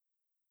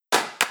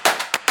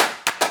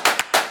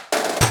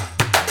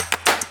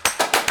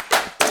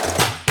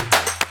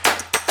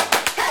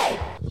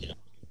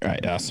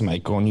pass the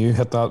mic on. You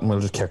hit that and we'll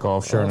just kick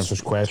off, sure. Oh, And if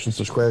there's questions,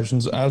 there's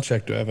questions. I'll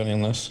check do I have any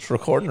on this. it's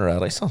recording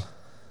already, son.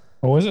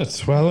 Oh, is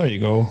it? Well, there you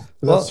go.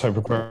 That's how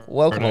prepared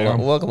Welcome I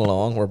along. am. Welcome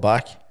along. We're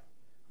back.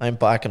 I'm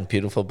back in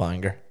beautiful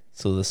Bangor,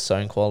 so the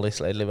sound quality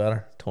slightly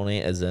better. Tony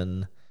is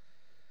in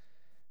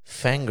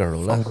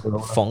Fangarola.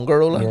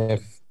 Fungarola? Yeah.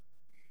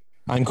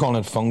 I'm calling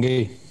it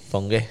fungi.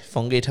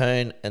 Fungi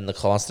Town in the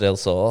Costa del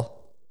Sol,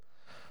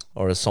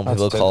 or as some That's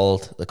people it.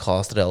 called the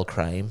Costa del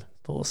Crime.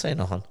 But we'll say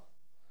nothing.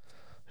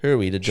 Who are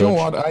we to Do you know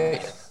judge? what?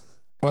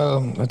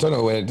 I don't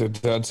know.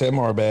 I'd say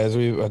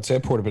Marbella. I'd say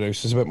Portobello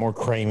is a bit more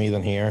crimey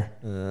than here.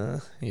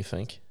 You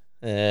think?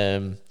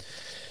 Yeah,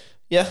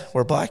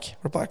 we're back.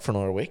 We're back for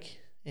another week.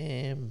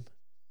 Tony,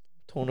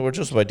 we're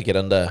just about to get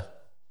into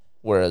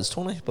where is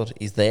Tony, but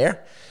he's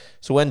there.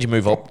 So when did you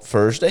move up?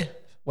 Thursday?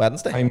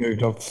 Wednesday? I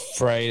moved up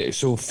Friday.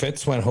 So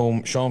Fitz went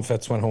home. Sean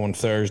Fitz went home on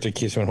Thursday.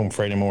 Casey went home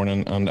Friday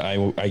morning, and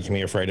I came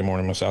here Friday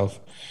morning myself.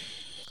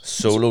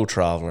 Solo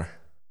traveller.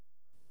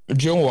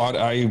 Do you know what?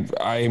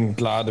 I'm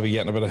glad to be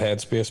getting a bit of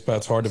headspace, but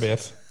it's hard to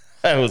beat.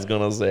 I was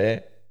gonna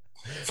say.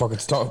 Fuck,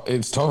 it's tough.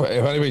 It's tough.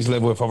 If anybody's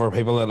lived with other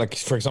people that, like,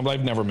 for example,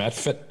 I've never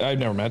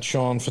met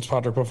Sean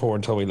Fitzpatrick before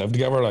until we lived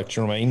together. Like,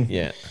 do you know what I mean?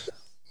 Yeah.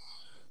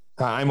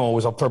 I'm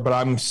always up for it, but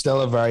I'm still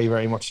a very,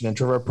 very much an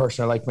introvert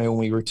person. I like my own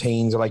wee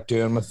routines. I like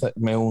doing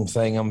my own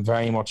thing. I'm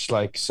very much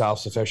like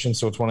self-sufficient.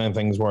 So it's one of the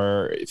things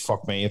where,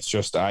 fuck me, it's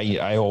just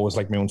I always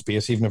like my own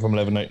space. Even if I'm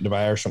living out in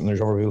Dubai or something,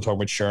 there's other people talking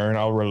about sharing,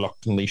 I'll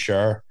reluctantly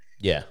share.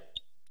 Yeah.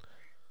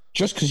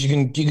 Just because you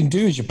can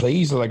do as you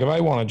please. Like, if I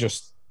want to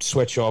just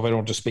switch off, I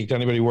don't just speak to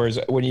anybody. Whereas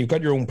when you've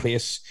got your own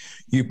place,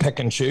 you pick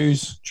and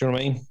choose. Do you know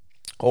what I mean?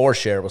 Or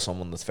share with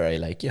someone that's very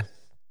like you.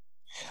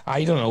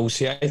 I don't know.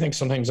 See, I think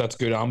sometimes that's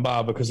good and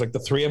bad because, like, the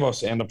three of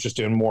us end up just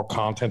doing more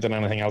content than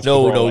anything else.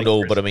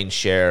 No. But I mean,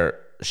 share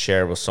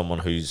with someone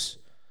who's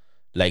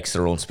likes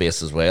their own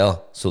space as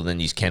well. So then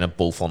you kind of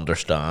both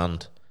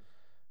understand.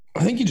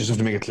 I think you just have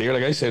to make it clear.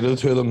 Like I said to the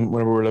two of them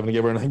whenever we were living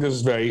together, and I think this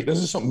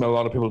is something that a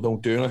lot of people don't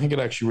do, and I think it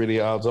actually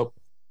really adds up.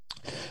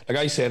 Like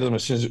I said to them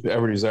as soon as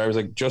everybody's there, I was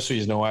like, just so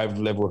you know, I've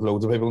lived with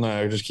loads of people now.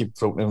 I just keep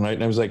floating in and out,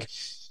 and I was like,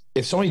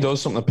 if somebody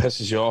does something that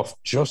pisses you off,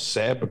 just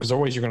say it, because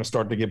otherwise you're going to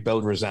start to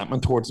build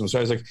resentment towards them. So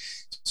I was like,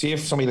 see if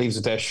somebody leaves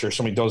a dish or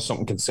somebody does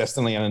something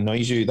consistently and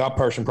annoys you, that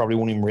person probably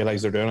won't even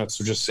realize they're doing it.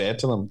 So just say it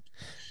to them.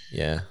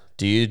 Yeah.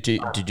 Did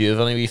you have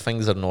any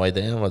things that annoyed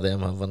them, or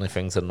them have any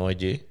things that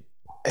annoyed you?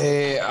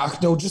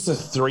 No, just the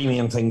three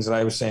main things that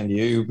I was saying to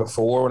you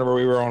before whenever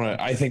we were on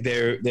it. I think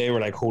they were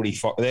like, holy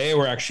fuck. They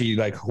were actually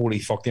like, holy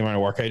fuck, the amount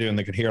of work I do, and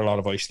they could hear a lot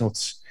of voice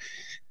notes.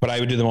 But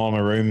I would do them all in my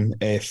room.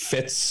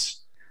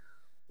 Fitz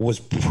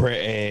wasn't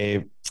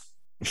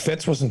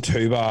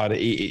too bad.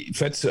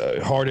 Fitz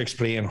hard to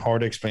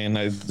explain.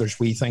 There's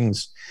wee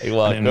things. Hey,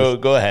 well,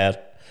 go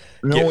ahead.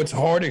 No, it's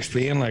hard to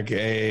explain. Like,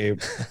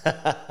 it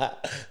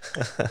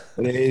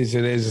is.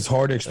 It's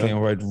hard to explain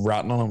without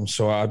ratting on him.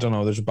 So I don't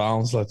know. There's a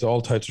balance. Like,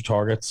 all types of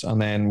targets, and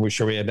then we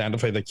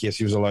identified that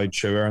Casey was allowed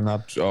sugar, and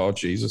that. Oh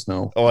Jesus,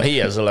 no. Oh, he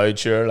is allowed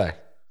sugar, like.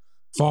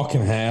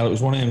 Fucking hell! It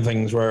was one of them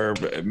things where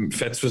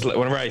Fitz was.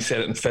 Whenever I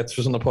said it, and Fitz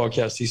was on the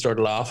podcast, he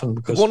started laughing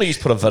because one of you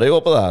put a video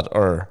up of that,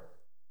 or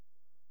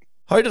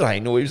how did I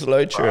know he was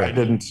allowed sugar? I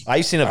didn't.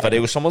 I seen a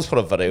video. Someone's put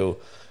a video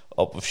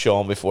up of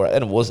Sean before,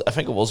 and I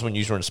think it was when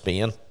you were in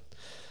Spain.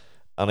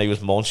 And he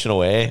was munching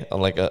away on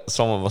like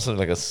someone wasn't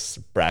like a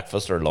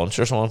breakfast or lunch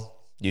or something.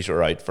 You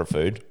were out for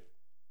food,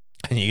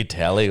 and you could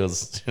tell he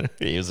was a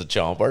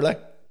chomper, like.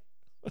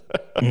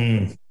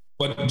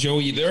 But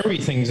Joey, there are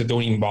things that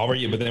don't even bother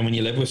you, but then when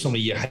you live with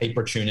somebody, you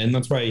hyper tune in.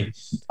 That's why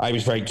I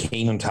was very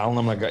keen on telling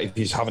them, like, if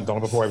you haven't done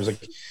it before, I was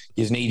like,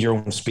 you need your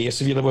own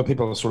space if you live with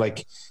people. So,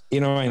 like, you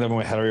know, I live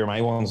with Hillary or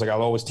my ones, like,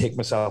 I'll always take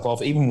myself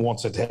off, even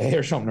once a day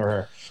or something.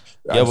 Or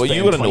yeah, well,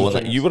 you would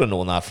have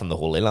known that from the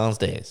Holy Lands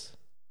days.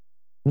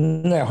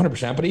 Yeah,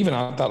 100%. But even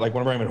at that, like,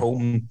 whenever I'm at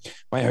home,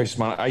 my house,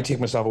 man, I take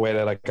myself away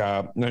to, like,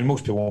 now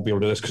most people won't be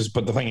able to do this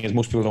but the thing is,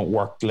 most people don't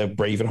work, live,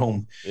 breathe at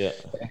home. Yeah.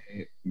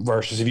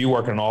 Versus if you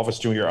work in an office,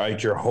 doing you're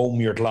out, you're home,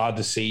 you're glad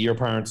to see your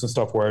parents and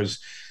stuff. Whereas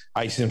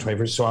I see them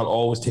 24, so I'll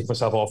always take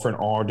myself off for an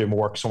hour, do my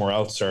work somewhere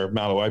else or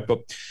mellow out.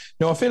 But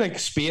no, I feel like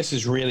space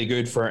is really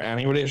good for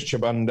any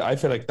relationship, and I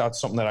feel like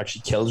that's something that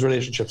actually kills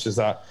relationships. Is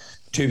that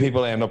two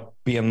people end up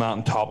being that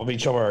on top of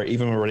each other,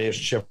 even a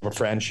relationship or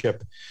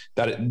friendship,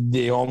 that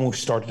they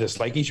almost start to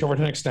dislike each other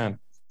to an extent.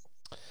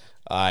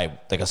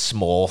 Like a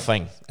small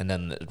thing, and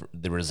then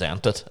they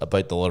resent it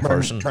about the other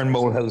person. Turn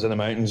molehills in the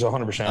mountains,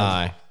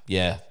 100%.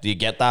 Yeah. Do you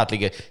get that?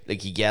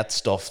 Like you get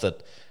stuff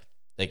that,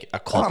 like, a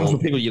couple. Happens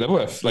with people you live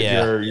with, like,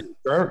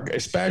 you're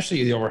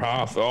especially the other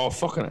half. Oh,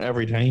 fucking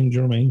every time. Do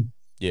you know what I mean?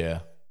 Yeah.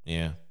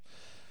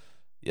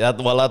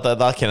 Well,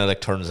 that kind of like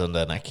turns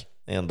into Nick,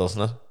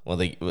 doesn't it?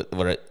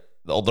 Where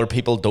other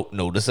people don't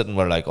notice it, and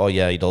we're like, oh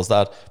yeah, he does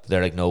that, but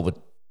they're like, no, but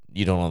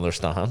you don't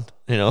understand,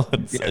 you know.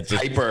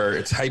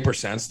 It's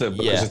hypersensitive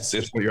because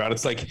it's what you're at.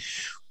 It's like,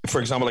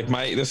 for example, like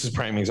this is a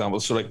prime example.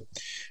 So, like,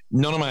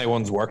 None of my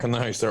ones work in the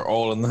house. They're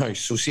all in the house.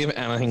 So see if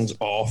anything's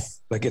off,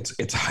 like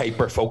it's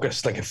hyper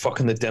focused, like if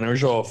fucking the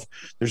dinner's off,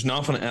 there's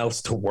nothing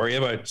else to worry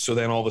about. So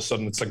then all of a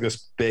sudden it's like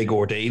this big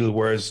ordeal.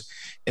 Whereas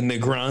in the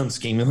grand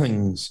scheme of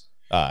things,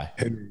 Aye.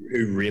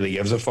 who really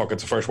gives a fuck?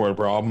 It's a first world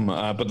problem.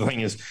 But the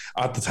thing is,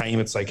 at the time,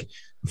 it's like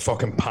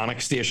fucking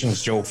panic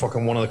stations, Joe.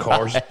 Fucking one of the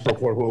cars.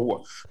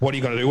 What are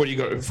you gonna do? What are you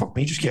gonna fuck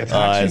me? Just get a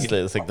taxi.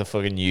 It's like the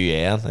fucking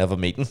UN have a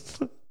meeting.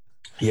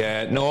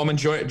 Yeah, no, I'm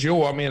enjoying. Do you know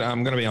what, mate?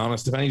 I'm gonna be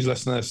honest. If anybody's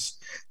listening to this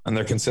and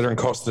they're considering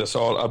cost of this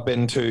all, I've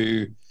been in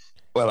the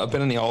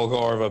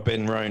Algarve. I've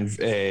been around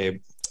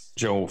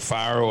Joe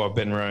Faro. I've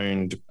been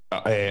around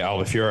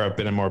Albufeira. I've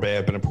been in Marbella.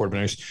 I've been in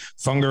Portmanus.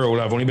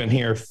 Fungarola. I've only been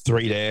here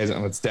 3 days,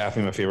 and it's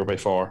definitely my favorite by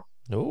far.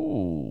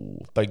 Oh,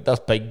 that's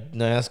big.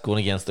 Now that's going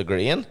against the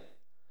grain.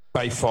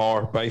 By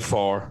far,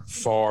 far.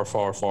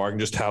 I can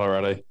just tell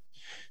already.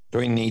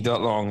 Don't even need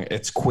that long.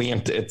 It's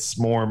quaint. It's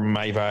more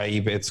my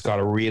vibe. It's got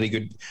a really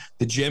good.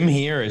 The gym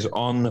here is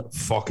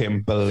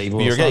unfucking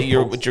believable.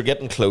 You're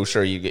getting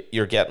closer.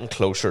 You're getting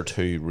closer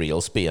to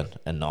real Spain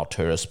and not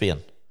tourist Spain.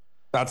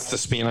 That's the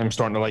Spain I'm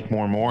starting to like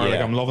more and more. Yeah.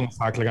 Like I'm loving the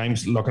fact, like I'm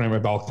looking at my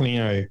balcony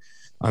now,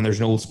 and there's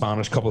an old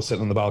Spanish couple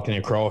sitting on the balcony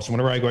across. And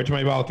whenever I go out to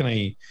my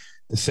balcony,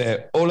 they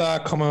say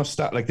 "Hola, cómo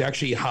está?" Like they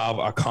actually have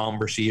a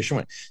conversation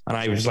with. And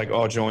I was just like,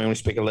 "Oh, Joe, I only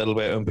speak a little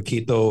bit, un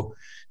poquito."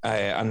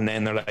 And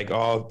then they're like,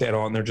 "Oh, dead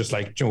on." They're just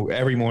like, "Joe."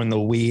 Every morning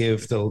they'll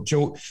wave.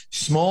 Joe,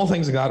 small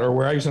things like that. Or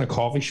where I was in a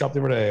coffee shop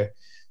the other day,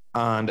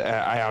 and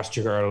I asked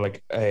your girl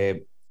like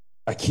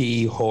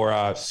 "Aquí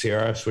hora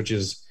cierras," which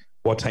is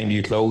what time do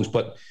you close?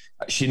 But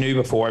she knew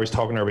before I was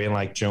talking to her, being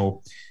like,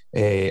 "Joe,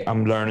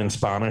 I'm learning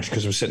Spanish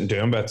because we're sitting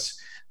doing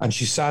bits." And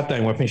she sat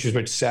down with me. She's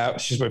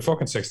about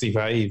fucking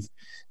 65.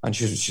 And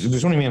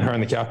there's only me and her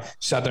in the car.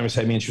 She sat down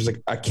beside me and she was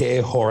like,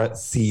 "Aquí hora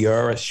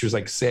cierras." She was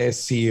like, "Say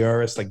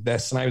cierras like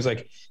this." And I was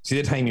like,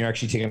 "See the time you're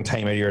actually taking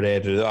time out of your day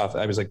to do that?"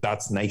 I was like,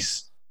 "That's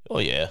nice." Oh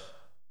yeah.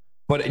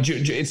 But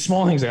it's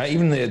small things like that.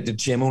 Even the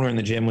gym owner in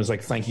the gym was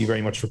like, "Thank you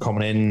very much for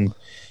coming in."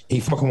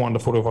 He fucking wanted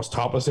a photo of us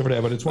topless every day.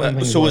 But it's one of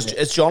the things. So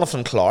is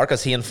Jonathan Clark?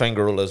 Is he in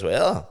Fungarola as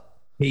well?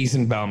 He's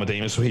in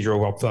Balmadina, so he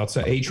drove up to that.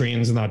 So he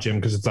trains in that gym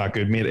because it's that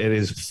good, mate. It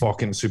is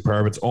fucking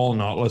superb. It's all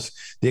knotless.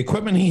 The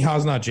equipment he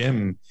has in that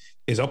gym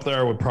is up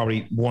there with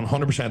probably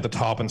 100% the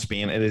top in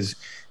Spain. It is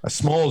a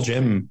small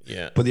gym,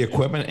 but the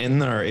equipment in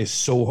there is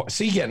so.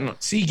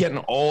 Getting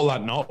all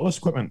that knotless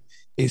equipment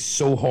is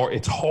so hard.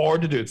 It's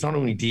hard to do. It's not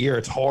only dear;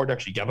 it's hard to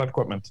actually get that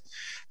equipment.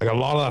 Like a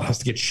lot of that has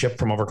to get shipped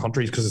from other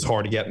countries because it's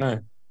hard to get now.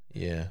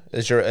 Yeah,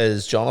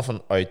 is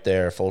Jonathan out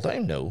there full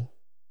time? No.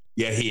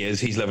 Yeah, he is.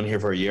 He's living here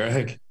for a year, I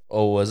think.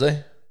 Oh, was he?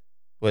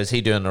 Was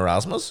he doing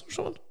Erasmus or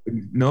something?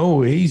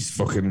 No, he's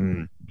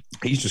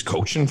just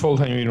coaching full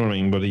time. You know what I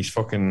mean? But he's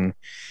fucking.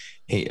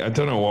 I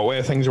don't know what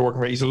way things are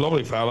working for. He's a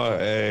lovely fella.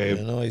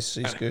 He's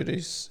good.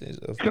 He's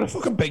got a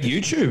fucking big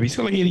YouTube. He's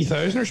got like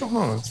 80,000 or something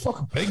on it. It's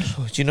fucking big.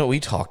 Do you know we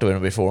talked about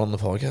it before on the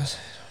podcast?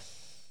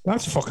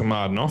 That's fucking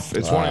mad enough.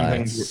 It's one of the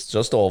things. It's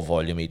just all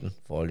volume eating.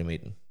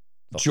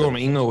 Do you know what I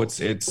mean? No,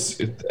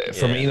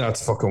 for me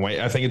that's fucking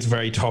way. I think it's a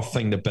very tough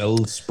thing to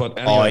build. But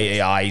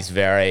anyway. He's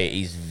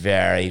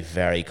very,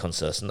 very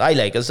consistent. I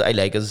like his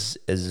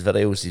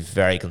videos. He's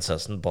very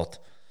consistent. But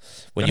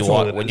when you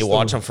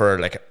watch him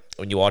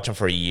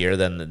for a year,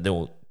 then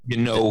you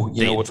know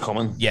what's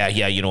coming. Yeah,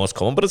 you know what's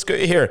coming. But it's good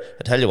to hear.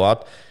 I tell you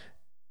what,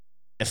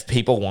 if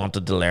people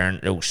wanted to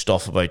learn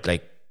stuff about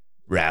like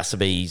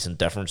recipes and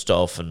different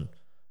stuff, and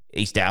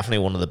he's definitely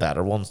one of the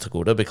better ones to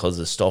go to because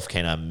the stuff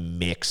kind of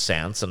makes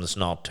sense and it's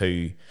not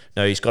too.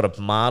 Now he's got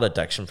a mad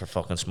addiction for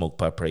fucking smoked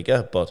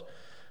paprika, but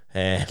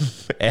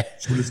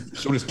so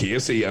does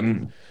Casey.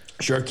 And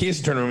sure,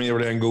 Casey turned around me the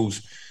other day and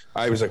goes,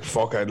 I was like,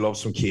 "Fuck, I'd love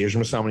some Cajun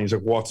with something." He's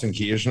like, "What's in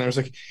Cajun?" I was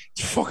like,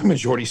 "It's fucking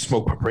majority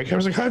smoked paprika." I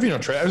was like, "How have you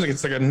not tried?" I was like,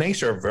 "It's like a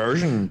nicer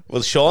version."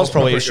 Well, Sean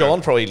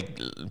probably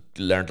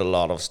learned a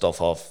lot of stuff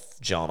off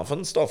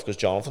Jonathan's stuff because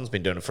Jonathan's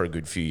been doing it for a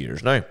good few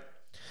years now.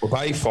 Well,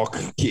 by fuck,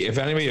 if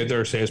anybody out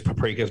there says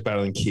paprika is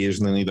better than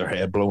Cajun, they need their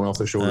head blown off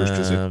their shoulders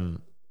because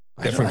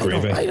different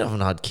gravy. I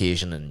haven't had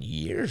Cajun in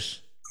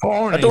years.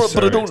 I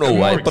don't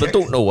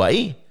know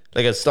why.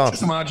 Like it's not.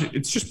 Just imagine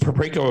it's just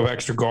paprika with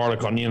extra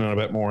garlic, onion, and a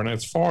bit more, and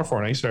it's far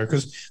nicer.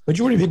 Because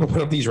majority of people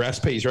put up these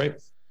recipes, right?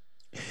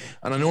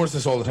 And I notice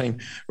this all the time.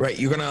 Right,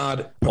 you're gonna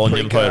add paprika,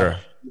 onion powder.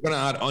 You're gonna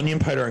add onion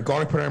powder and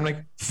garlic powder. I'm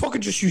like, fuck it,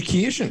 just use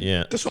Cajun.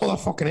 Yeah, that's all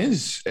that fucking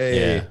is.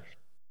 That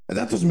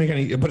doesn't make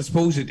any. But I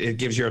suppose it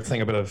gives your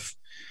thing a bit of.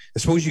 I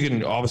suppose you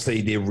can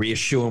obviously the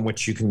ratio in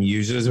which you can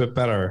use it is a bit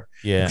better.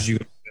 Yeah, because you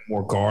get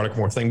more garlic,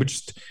 more thing, but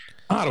just.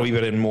 Add a wee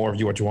bit in more of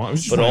you what you want.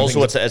 But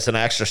also it's an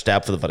extra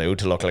step for the video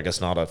to look like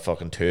it's not a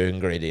fucking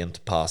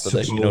 2-ingredient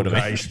pasta. You know what I mean?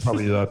 I should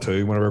probably do that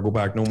too. Whenever I go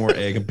back, no more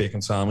egg and bacon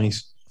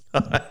Sammies.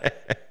 I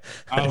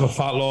have a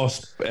fat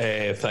loss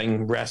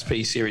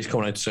recipe series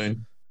coming out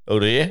soon. Oh,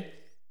 do you?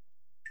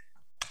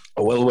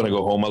 I will when I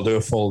go home. I'll do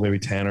a full maybe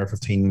 10 or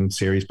 15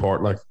 series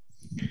part. Like,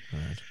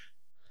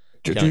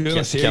 can't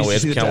wait. See all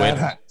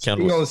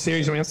the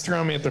series on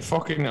Instagram, mate. They're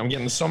fucking. I'm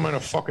getting some amount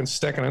of fucking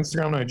stick on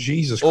Instagram now.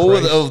 Jesus Christ.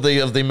 Oh,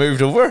 have they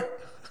moved over?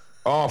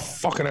 Oh,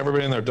 fucking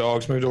everybody and their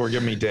dogs moved over,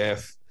 giving me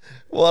death.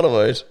 What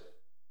about?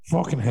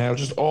 Fucking hell,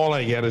 just all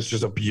I get is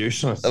just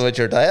abuse. And About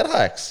your diet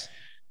hacks?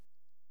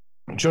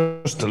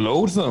 just the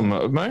loads of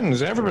them.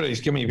 Mountains,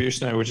 everybody's giving me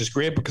abuse now, which is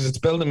great because it's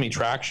building me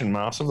traction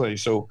massively.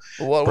 So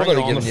What bring are it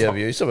they on giving you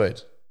abuse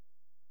about?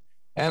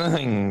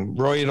 anything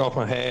right off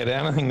my head,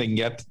 anything they can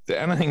get,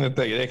 anything that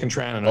they can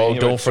try and annoy Oh, me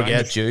don't about. So I'm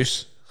forget just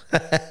juice.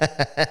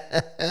 bad.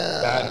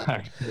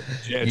 Yeah,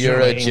 do you know You're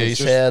what I a mean? It's juice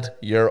just- head.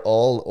 You're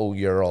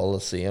all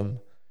the same.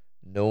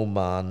 No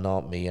man,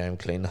 not me. I'm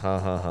clean. Ha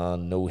ha ha.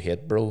 No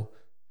hate, bro.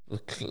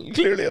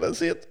 Clearly, I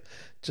see it.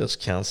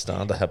 Just can't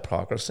stand the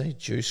hypocrisy.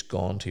 Juice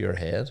gone to your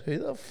head. Who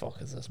the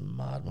fuck is this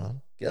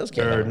madman? Get this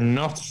They're kid.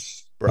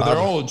 nuts. But Brad. they're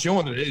all, do you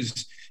know what it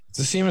is? It's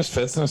the same as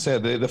Fitzner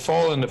said. They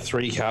fall into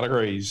three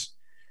categories.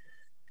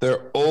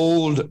 They're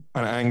old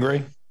and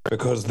angry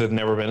because they've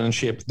never been in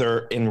shape.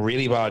 They're in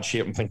really bad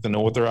shape and think they know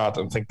what they're at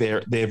and think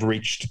they've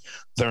reached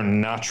their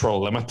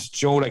natural limit.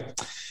 Do you know, like,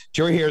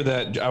 do you ever hear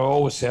that? I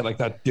always say it like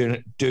that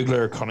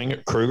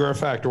Dougler-Kruger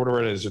effect or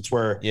whatever it is. It's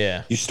where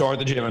Yeah. you start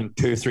the gym and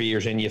 2 or 3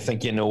 years in, you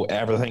think you know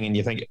everything and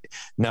you think,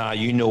 nah,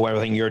 you know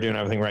everything, you're doing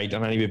everything right,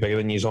 and then you be bigger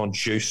than you's on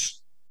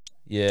juice.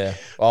 Yeah.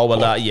 Oh, well,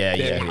 that,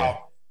 yeah.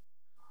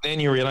 Then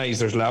you realize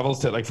there's levels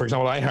to it. Like, for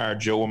example, I hired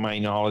Joe and my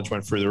knowledge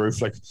went through the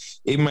roof. Like,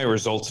 even my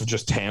results have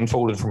just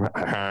tenfolded from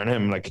hiring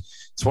him. Like,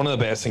 it's one of the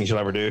best things you'll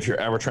ever do if you're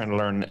ever trying to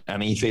learn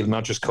any field,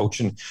 not just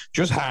coaching.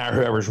 Just hire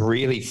whoever's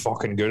really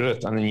fucking good at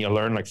it, and then you'll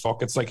learn. Like,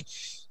 fuck, it's like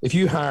if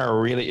you hire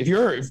really, if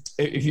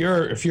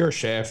you're a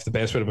chef, the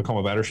best way to become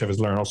a better chef is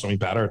learn how something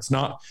better. It's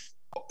not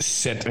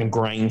sit and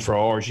grind for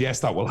hours.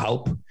 Yes, that will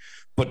help.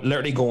 But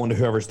literally going to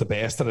whoever's the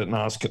best at it and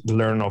ask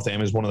learning off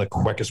them is one of the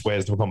quickest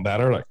ways to become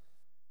better. Like,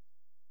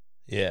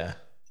 Yeah.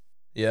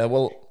 Yeah,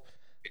 well,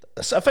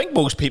 I think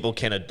most people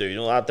kind of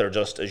do that. They're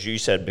just, as you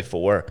said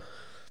before,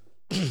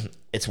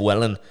 it's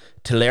willing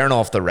to learn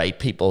off the right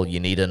people. You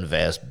need to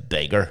invest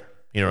bigger.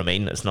 You know what I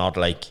mean? It's not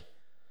like,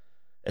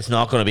 it's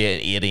not going to be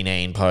an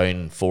 £89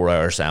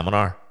 4-hour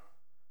seminar.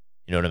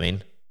 You know what I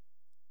mean?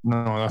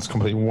 no, that's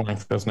completely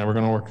wank. That's never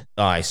going to work.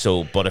 Aye,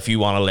 so, but if you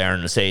want to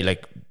learn to say,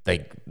 like,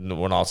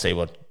 we're not saying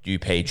what you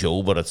pay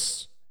Joe, but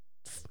it's,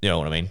 you know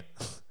what I mean?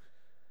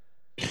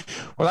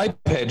 Well, I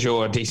paid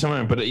Joe a decent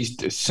amount, but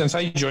since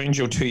I joined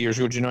Joe 2 years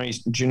ago, do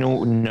you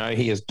know now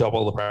he is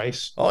double the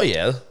price, Oh,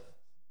 yeah.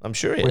 I'm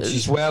sure he which is.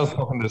 is well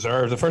fucking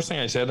deserved. The first thing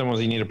I said to him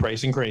was he needed a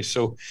price increase.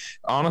 So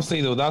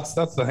honestly, though, that's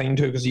the thing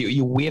too, because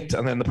you wait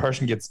and then the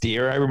person gets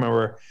dear. I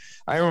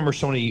remember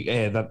somebody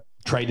that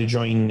tried to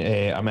join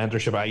a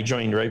mentorship I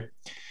joined, right?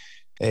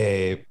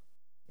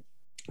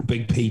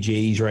 Big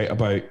PGs, right?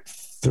 About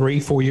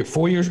 4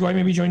 years ago, I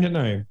maybe joined it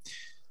now.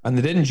 And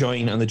they didn't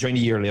join, and they joined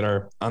a year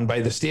later. And by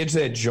the stage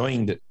they had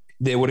joined,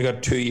 they would have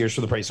got 2 years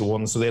for the price of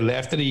one. So they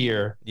left it a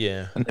year,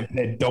 Yeah. and they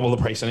paid double the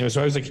price anyway. So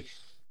I was like,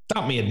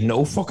 that made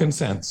no fucking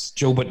sense,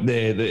 Joe. But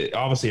the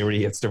obviously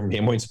everybody hits different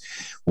pain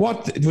points.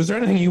 What was there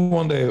anything you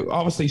want to?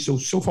 Obviously,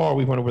 so far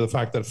we went over the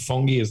fact that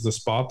Fungi is the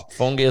spot.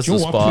 Fungi is Do you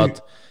the know what,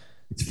 spot.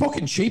 It's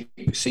fucking cheap.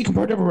 See,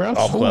 compared to everywhere else.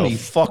 Oh, well, Holy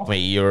fuck me.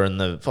 You're in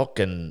the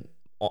fucking,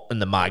 in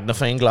the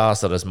magnifying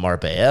glass that is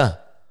Marbella.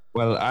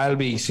 Well,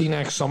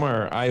 next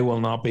summer, I will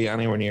not be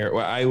anywhere near.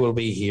 Well, I will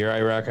be here, I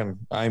reckon.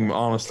 I'm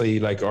honestly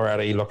like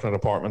already looking at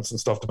apartments and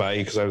stuff to buy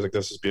because I was like,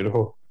 this is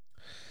beautiful.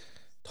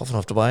 Tough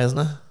enough to buy, isn't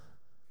it?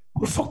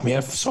 Well, fuck me, I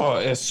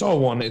saw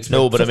one. It's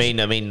No, about but I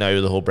 50 mean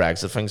now the whole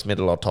Brexit thing's made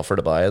it a lot tougher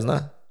to buy, isn't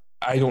it?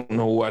 I don't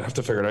know. I'd have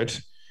to figure it out.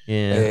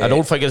 Yeah. I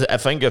don't think I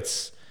think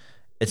it's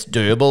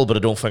doable, but I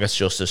don't think it's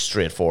just as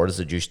straightforward as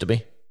it used to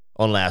be.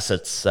 Unless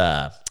it's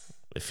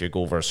if you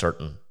go over a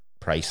certain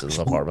price of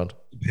an apartment.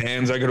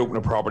 Depends. I could open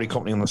a property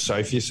company on the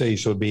south, you see,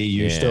 so it'd be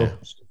you Yeah. still.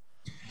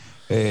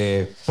 But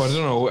I don't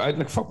know. I'd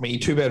like fuck me,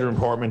 2-bedroom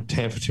apartment,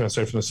 10-15 minutes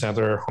out from the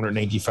centre,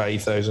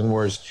 185,000.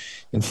 Whereas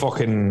in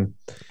fucking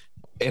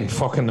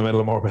the middle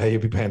of Marbella,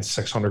 you'd be paying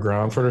 600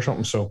 grand for it or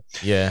something. So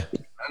Yeah.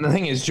 and the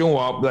thing is, do you know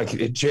what? Like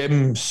a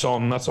gym,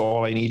 son, that's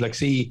all I need. Like,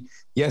 see,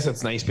 yes,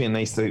 it's nice being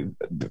nice to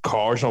the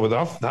cars and all,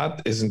 but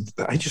that isn't.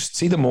 I just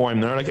see the more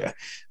I'm there. Like, I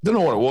don't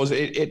know what it was.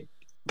 It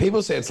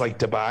people say it's like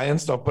Dubai and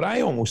stuff, but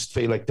I almost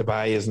feel like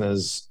Dubai isn't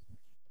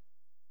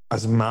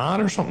as mad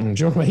or something.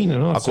 Do you know what I mean? I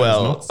know it sounds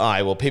Well, nuts.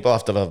 well, people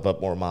have to have a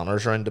bit more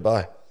manners around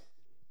Dubai.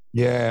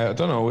 Yeah, I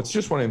don't know. It's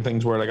just one of them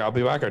things where like I'll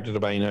be back out to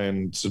Dubai now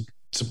in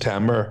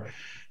September.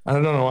 And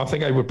I don't know. I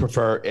think I would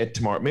prefer it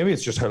tomorrow. Maybe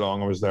it's just how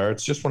long I was there.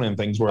 It's just one of them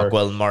things where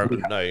Well, now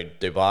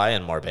Dubai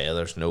and Marbella,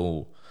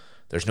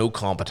 there's no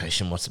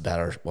competition. What's a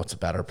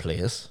better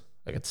place?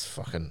 Like it's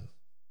fucking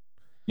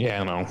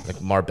yeah, I know.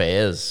 like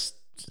Marbella is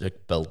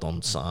like built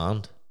on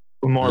sand.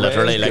 Marbella's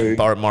Literally, like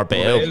good.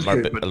 Marbella good,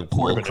 but will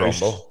Portobello-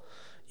 crumble.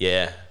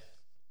 Yeah,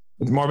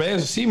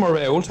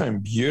 Marbella Old Town,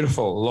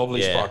 beautiful, lovely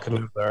Yeah. spot. Could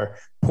live there.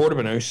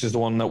 Portobello is the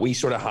one that we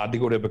sort of had to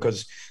go to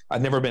because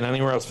I'd never been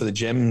anywhere else for the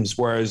gyms.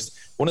 Whereas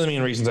one of the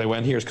main reasons I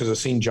went here is because I've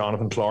seen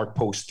Jonathan Clark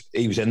post.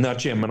 He was in that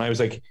gym, and I was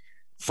like,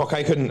 "Fuck!"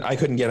 I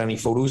couldn't get any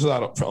photos of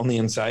that on the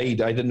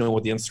inside. I didn't know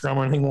what the Instagram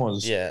or anything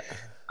was. yeah.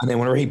 And then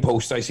whenever he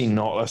posted, I seen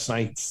Nautilus, and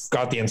I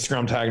got the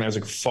Instagram tag, and I was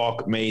like,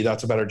 "Fuck me,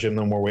 that's a better gym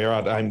than where we're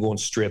at. I'm going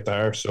straight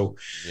there." So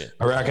Yeah.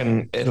 I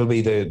reckon it'll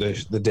be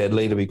the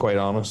Deadly, to be quite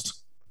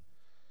honest.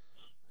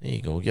 There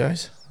you go,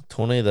 guys.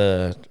 Tony,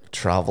 the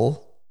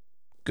travel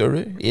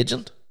guru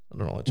agent. I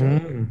don't know what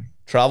you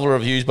Travel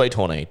reviews by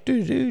Tony.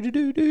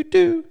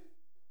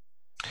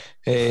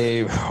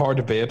 Hard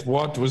debate.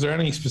 What was there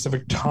any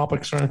specific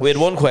topics? We had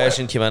one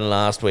question came in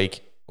last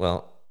week.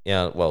 Came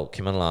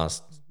in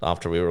last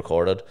after we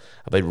recorded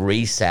about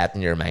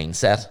resetting your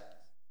mindset.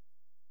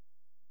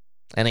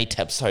 Any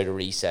tips how to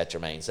reset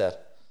your mindset?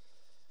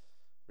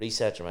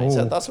 Reset your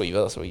mindset. That's what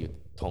you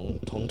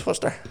tongue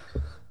twister.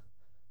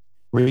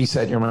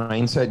 Reset your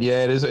mindset.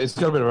 Yeah, it is. It's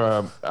got a bit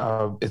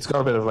of it's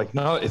got a bit of like,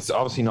 no, it's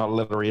obviously not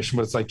alliteration,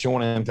 but it's like,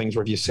 one of them things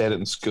where if you said it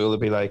in school, it'd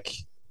be like,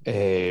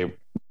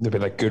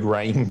 good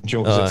rhyme,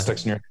 because it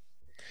sticks in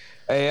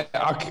your.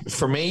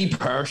 For me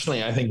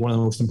personally, I think one of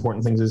the most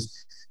important things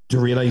is to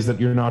realize that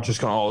you're not just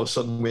going to all of a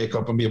sudden wake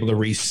up and be able to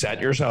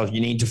reset yourself.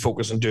 You need to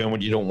focus on doing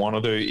what you don't want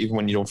to do, even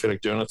when you don't feel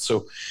like doing it.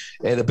 So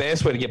the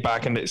best way to get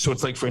back into, so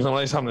it's like, for example,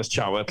 I was having this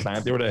chat with a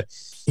client the other day.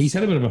 He's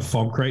had a bit of a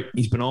funk, right?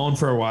 He's been on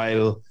for a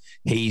while.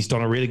 He's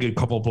done a really good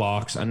couple of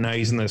blocks, and now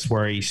he's in this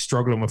where he's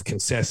struggling with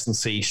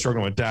consistency,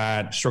 struggling with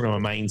diet, struggling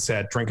with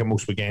mindset, drinking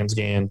most weekends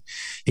again.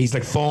 He's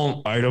like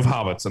falling out of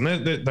habits, and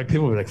like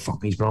people will be like,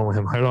 "Fuck, he's been on with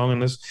him how long?"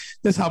 And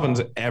this happens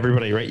to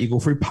everybody, right? You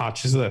go through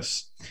patches of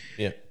this.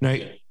 Yeah. Now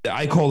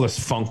I call this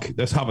funk.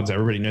 This happens to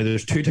everybody. Now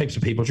there's two types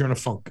of people during a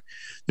funk.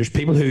 There's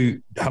people who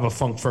have a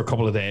funk for a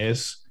couple of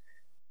days,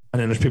 and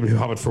then there's people who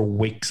have it for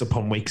weeks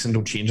upon weeks and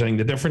don't change anything.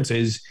 The difference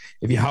is,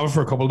 if you have it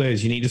for a couple of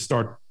days, you need to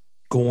start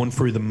going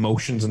through the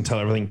motions until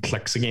everything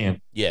clicks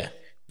again. Yeah.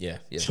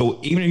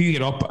 So even if you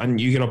get up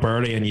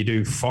early and you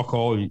do fuck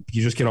all, you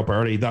just get up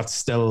early, that's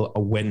still a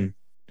win.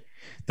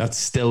 That's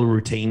still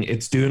routine.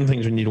 It's doing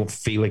things when you don't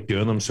feel like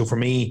doing them. So for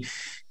me,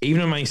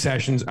 even in my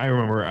sessions, I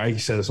remember I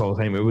say this all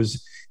the time. It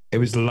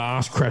was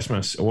last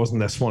Christmas. It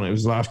wasn't this one. It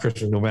was last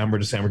Christmas, November,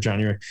 December,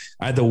 January.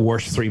 I had the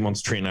worst 3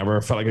 months training ever. I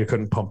felt like I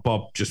couldn't pump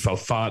up, just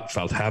felt fat,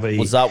 felt heavy.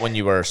 Was that when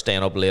you were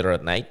staying up later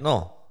at night?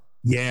 No.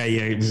 Yeah.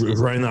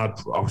 Around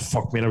that, I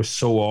was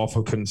so off.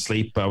 I couldn't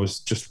sleep. I was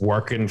just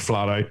working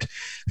flat out. It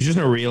was just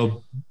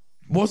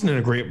wasn't in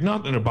a great,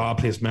 not in a bad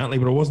place mentally,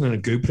 but it wasn't in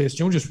a good place.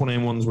 Just one of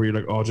them ones where you're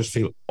like, oh, I just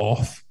feel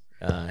off.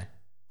 Aye.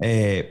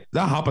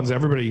 That happens to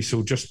everybody.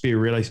 So just be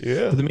realized.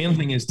 Yeah. But the main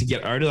thing is to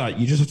get out of that.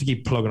 You just have to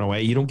keep plugging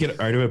away. You don't get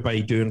out of it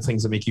by doing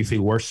things that make you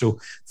feel worse. So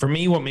for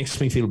me, what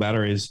makes me feel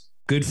better is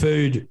good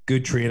food,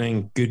 good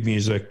training, good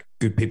music,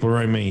 good people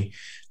around me.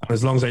 And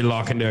as long as I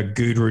lock into a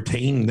good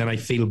routine, then I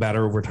feel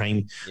better over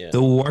time. Yeah.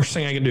 The worst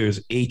thing I can do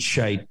is eat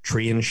shit,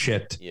 train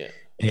shit,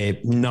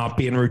 not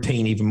be in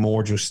routine even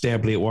more, just stay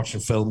up late watching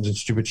films and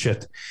stupid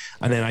shit.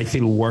 And then I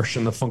feel worse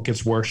and the funk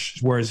gets worse.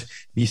 Whereas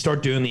if you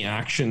start doing the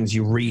actions,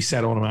 you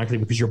reset automatically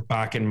because you're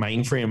back in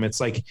mind frame. It's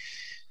like,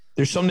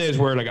 there's some days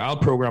where like I'll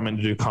program in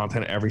to do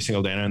content every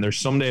single day, and there's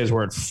some days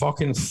where it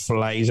fucking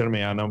flies out of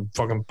me and I'm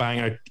fucking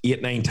banging out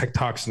 8-9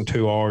 TikToks in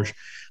 2 hours.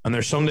 And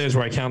there's some days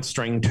where I can't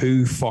string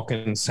 2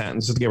 fucking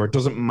sentences together. It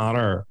doesn't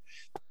matter.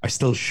 I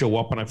still show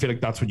up, and I feel like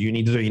that's what you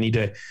need to do. You need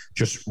to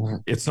just,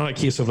 it's not a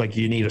case of like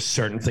you need a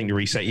certain thing to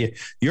reset you.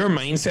 Your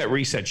mindset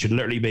reset should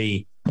literally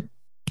be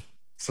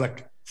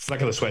flick of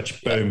the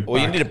switch, boom.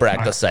 Well, you need to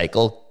break the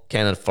cycle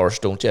kind of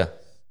first, don't you?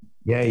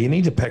 Yeah, you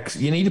need to pick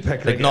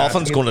like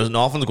nothing's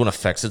gonna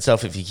fix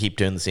itself if you keep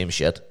doing the same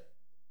shit.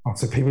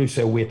 It's like people who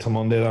say wait till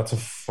Monday. That's a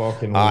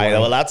fucking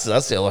well, that's the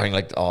other thing.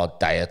 Like,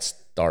 diets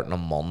starting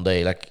on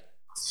Monday, like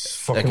it's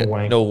fucking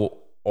wank. No,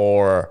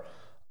 or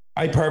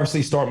I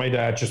purposely start my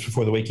diet just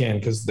before the weekend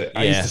because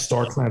I used to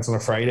start clients on a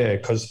Friday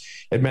because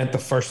it meant the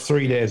first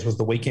 3 days was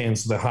the weekend,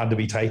 so they had to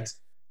be tight.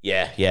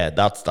 Yeah.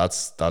 That's.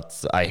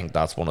 I think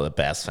that's one of the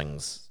best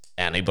things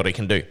anybody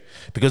can do,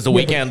 because the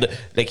weekend,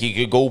 like, you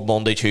could go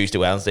Monday, Tuesday,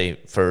 Wednesday,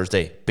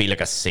 Thursday, be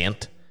like a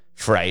saint.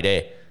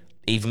 Friday,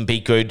 even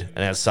be good, and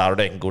then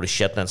Saturday can go to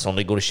shit, and then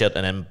Sunday go to shit,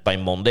 and then by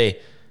Monday,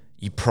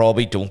 you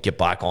probably don't get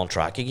back on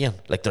track again.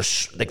 Like,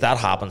 there's like that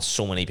happens to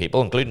so many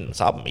people, including it's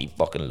happened to me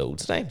fucking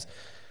loads of times.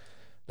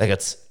 Like,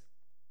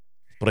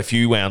 but if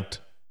you went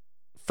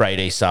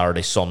Friday,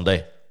 Saturday,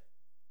 Sunday,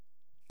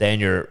 then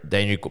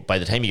you by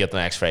the time you get the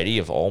next Friday,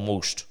 you've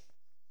almost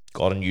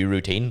got a new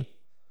routine.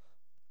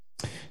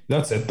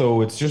 That's it,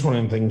 though. It's just one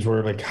of them things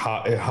where like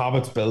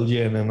habits build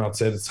you, and then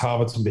that's it. It's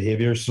habits and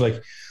behaviors. So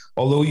like,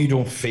 although you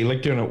don't feel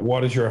like doing it,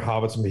 what is your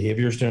habits and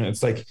behaviors doing?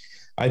 It's like,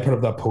 I put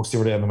up that post the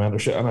other day on the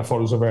mentorship, and I thought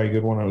it was a very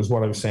good one. It was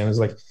what I was saying is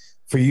like,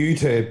 for you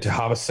to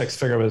have a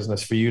 6-figure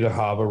business, for you to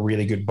have a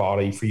really good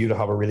body, for you to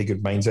have a really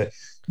good mindset,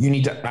 you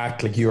need to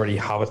act like you already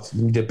have it.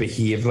 You need to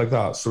behave like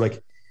that. So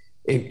like,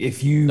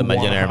 if you the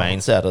millionaire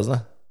mindset, isn't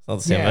it? Not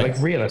the same thing.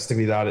 Like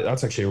realistically,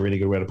 that's actually a really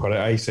good way to put it.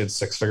 I said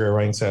 6-figure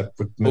mindset.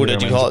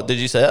 Did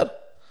you say it?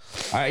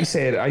 I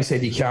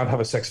said you can't have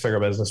a 6-figure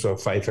business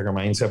with a 5-figure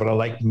mindset, but I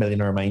like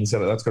millionaire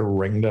mindset. That's got a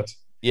ring to it.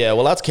 Yeah,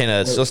 well, that's kind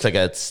of, it's just like,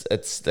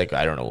 it's like,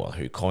 I don't know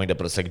who coined it,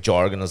 but it's like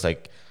jargon. Is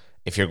like,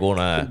 if you're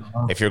gonna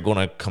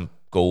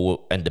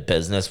go into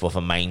business with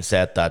a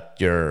mindset that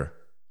you're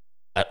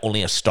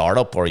only a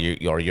startup, or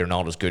you're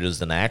not as good as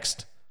the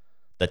next,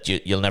 that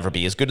you'll never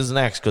be as good as the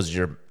next, because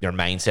your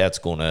mindset's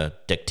going to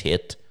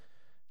dictate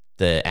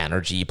the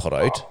energy you put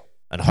out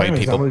and how people.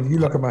 Example, if you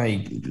look at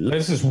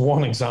this is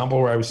one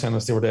example where I was saying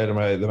this the other day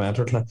to the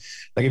mentor client.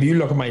 Like, if you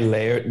look at my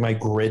layout, my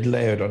grid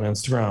layout on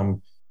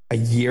Instagram, a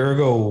year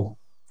ago,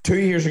 2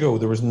 years ago,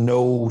 there was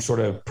no sort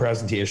of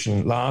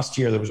presentation. Last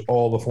year, there was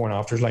all before and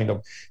afters lined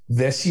up.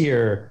 This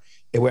year,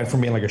 it went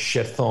from being like a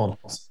shit thought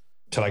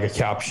to like a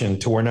caption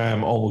to where now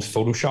I'm almost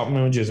photoshopping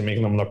images and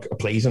making them look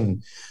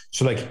pleasing.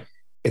 So like,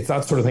 it's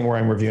that sort of thing where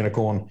I'm reviewing it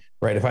going,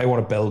 right, if I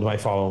want to build my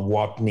following,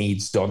 what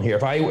needs done here?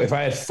 If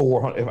I had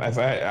 400,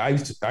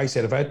 I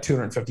said if I had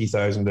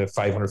 250,000 to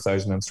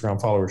 500,000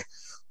 Instagram followers,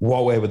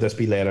 what way would this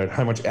be laid out?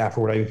 How much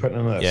effort would I be putting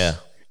in this? Yeah.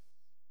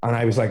 And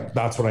I was like,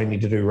 that's what I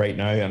need to do right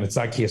now. And it's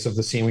that case of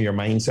the same with your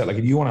mindset. Like,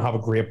 if you want to have a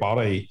great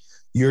body,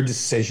 your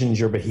decisions,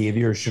 your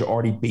behavior should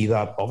already be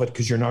that of it,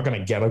 because you're not going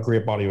to get a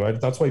great body, right?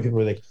 That's why people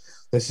are like,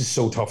 this is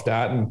so tough,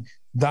 that. And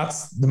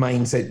that's the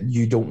mindset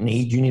you don't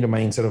need. You need a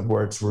mindset of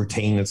where it's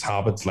routine, it's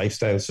habits,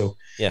 lifestyle. So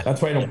yeah,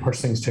 that's why I don't push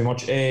things too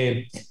much.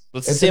 It's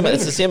the same.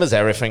 It's the same as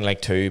everything,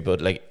 like too. But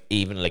like,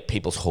 even like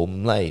people's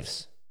home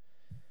lives,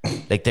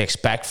 like they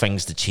expect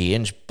things to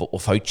change, but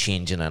without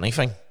changing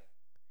anything.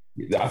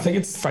 I think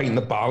it's fighting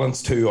the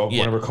balance too of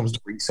whenever it comes to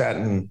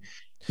resetting.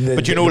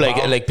 But you know,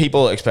 like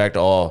people expect,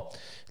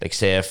 like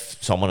say if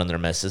someone and their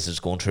missus is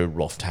going through a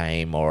rough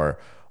time, or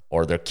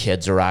their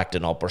kids are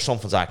acting up, or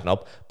something's acting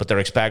up, but they're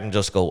expecting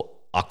just to go,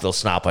 they'll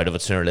snap out of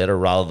it sooner or later,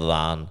 rather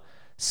than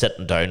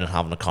sitting down and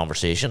having a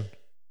conversation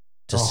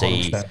to 100%.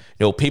 See, you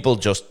know, people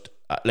just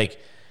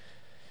like,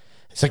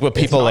 it's like what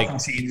people like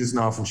changes and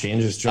often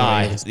changes.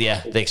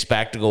 Yeah, they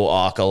expect to go,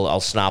 I'll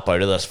snap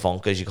out of this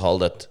funk, as you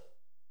called it.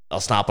 I'll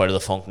snap out of the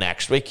funk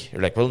next week.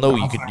 You're like, well, no,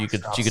 you could.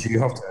 You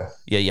have to.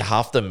 Yeah, you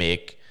have to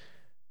make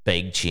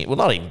big change. Well,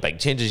 not even big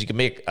changes. You can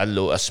make a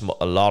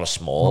lot of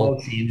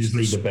small changes,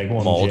 lead to big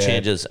ones. Small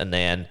changes, and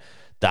then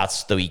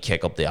that's the wee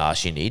kick up the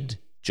ass you need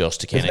just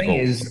to kind of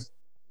go.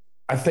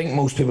 I think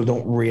most people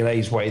don't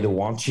realize why they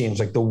want change.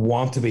 Like, they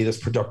want to be this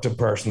productive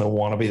person. They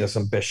want to be this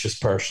ambitious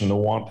person. They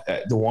want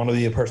to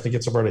be the person that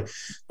gets up early.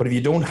 But if you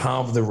don't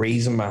have the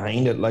reason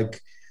behind it, like,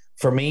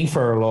 for me,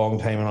 for a long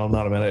time, and I'll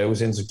not admit it, it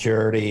was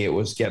insecurity. It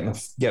was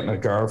getting a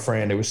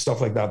girlfriend. It was stuff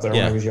like that there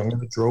when I was younger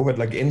that drove it.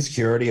 Like,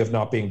 insecurity of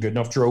not being good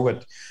enough drove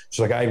it.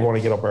 So like, I want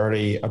to get up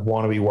early. I'd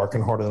want to be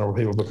working harder than other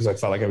people because I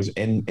felt like I was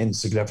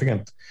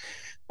insignificant.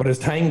 But as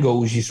time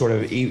goes,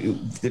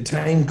 the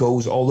time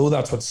goes, although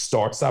that's what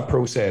starts that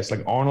process.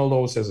 Like Arnold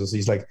always says this,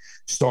 he's like,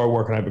 start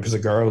working out because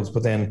of girls.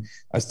 But then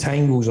as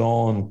time goes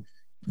on,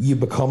 you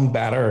become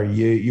better.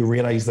 You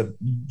realize that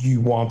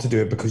you want to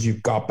do it because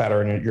you've got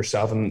better in it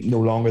yourself, and no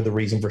longer the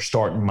reason for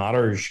starting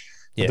matters,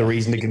 but the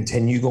reason to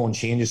continue going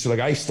changes. So like,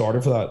 I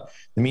started for that.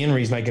 The main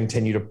reason I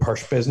continue to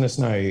push business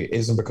now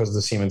isn't because of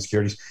the same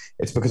insecurities.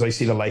 It's because I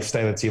see the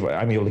lifestyle that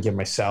I'm able to give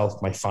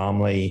myself, my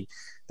family,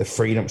 the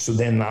freedom. So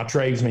then that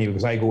drives me,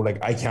 because I go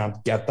like, I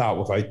can't get that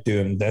without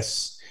doing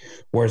this.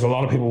 Whereas a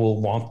lot of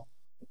people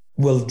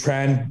will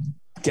try and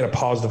get a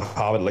positive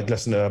habit, like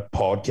listen to a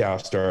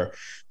podcast or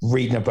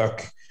reading a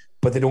book,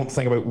 but they don't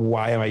think about,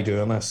 why am I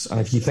doing this?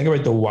 And if you think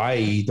about the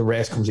why, the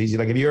rest comes easy.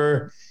 Like, if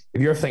you're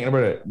thinking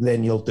about it,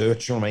 then you'll do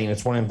it. You know what I mean?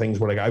 It's one of the things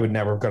where like, I would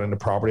never have got into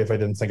property if I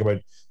didn't think about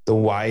the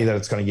why, that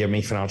it's going to give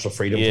me financial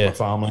freedom for my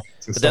family.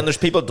 But then there's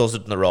people that does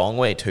it in the wrong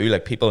way too.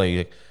 Like, people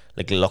who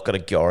like look at a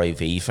Gary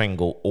V thing,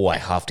 go, I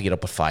have to get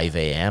up at 5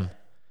 a.m.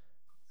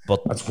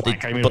 But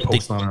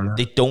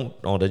they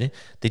don't know.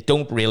 They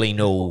don't really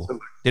know.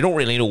 They don't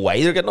really know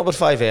why they're getting up at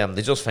 5 a.m.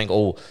 They just think,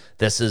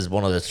 this is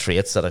one of the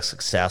traits that a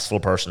successful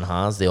person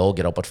has. They all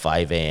get up at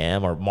 5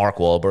 a.m. Or Mark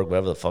Wahlberg,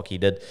 whatever the fuck he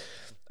did,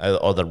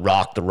 or The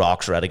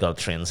Rock's already got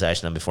a training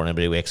session in before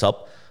anybody wakes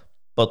up.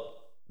 But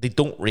they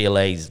don't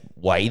realize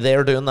why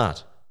they're doing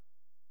that.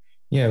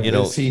 Yeah,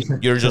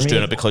 you're just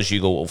doing it because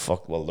you go,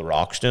 The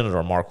Rock's doing it,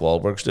 or Mark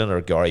Wahlberg's doing it,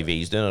 or Gary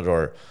V's doing it,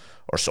 or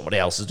somebody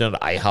else is doing it.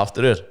 I have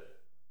to do it.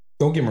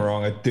 Don't get me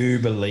wrong, I do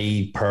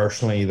believe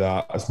personally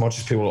that as much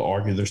as people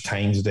argue there's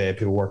times a day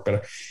people work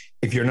better,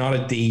 if you're not a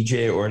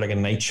DJ or like a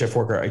night shift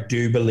worker, I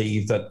do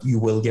believe that you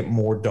will get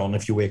more done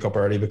if you wake up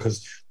early,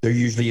 because there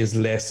usually is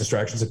less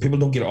distractions. If people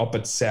don't get up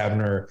at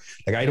 7, or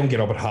like, I don't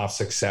get up at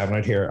 6:30, 7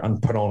 out here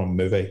and put on a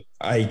movie.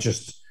 I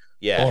just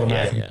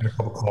automatically get a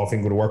cup of coffee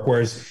and go to work.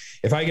 Whereas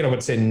if I get up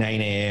at say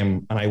 9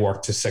 a.m. and I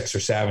work to 6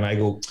 or 7, I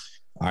go,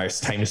 it's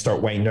time to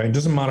start winding down. It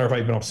doesn't matter if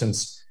I've been up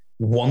since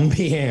 1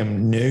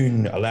 p.m.,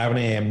 noon, 11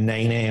 a.m.,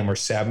 9 a.m., or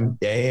 7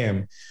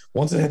 a.m.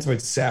 Once it hits about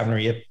 7 or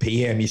 8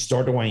 p.m., you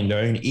start to wind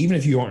down, even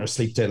if you aren't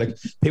asleep. Like,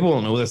 people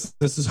don't know this.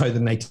 This is how the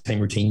nighttime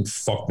routine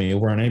fucked me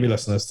over. And anybody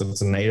listening to this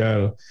that's a night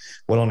owl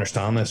will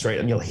understand this, right?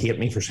 And you'll hate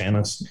me for saying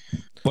this.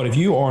 But if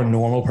you are a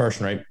normal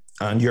person, right,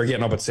 and you're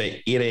getting up at,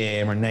 say, 8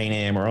 a.m. or 9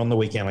 a.m. or on the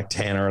weekend, like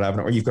 10 or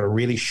 11, or you've got a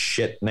really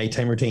shit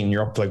nighttime routine,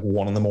 you're up to like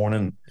 1 in the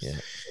morning. Yeah.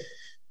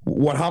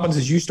 what happens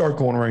is you start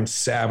going around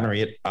 7 or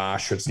 8,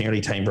 sure, it's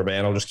nearly time for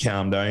bed, I'll just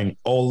calm down.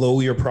 Although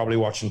you're probably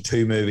watching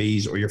 2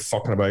 movies or you're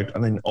fucking about,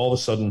 and then all of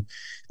a sudden,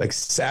 like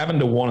 7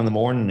 to 1 in the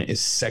morning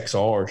is 6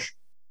 hours.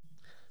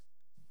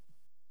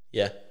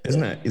 Yeah.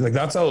 Isn't it? Like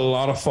that's a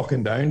lot of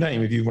fucking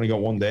downtime if you've only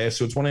got one day.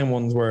 So it's one of them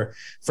ones where,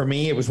 for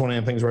me, it was one of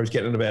them things where I was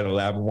getting into bed at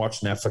 11,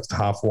 watching Netflix to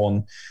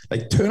 1:30.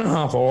 Like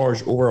 2.5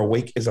 hours over a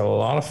week is a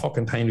lot of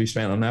fucking time to be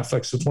spent on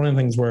Netflix. So it's one of the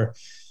things where,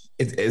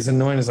 it, as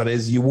annoying as that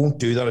is, you won't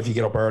do that if you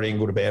get up early and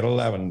go to bed at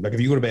 11. Like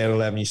if you go to bed at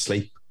 11, you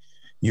sleep,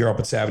 you're up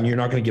at 7, you're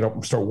not going to get up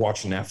and start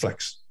watching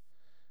Netflix.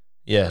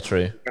 Yeah,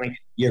 true.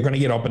 You're going to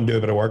get up and do a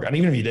bit of work. And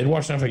even if you did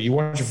watch Netflix, you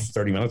watch it for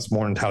 30 minutes,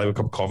 morning tally with a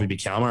cup of coffee, be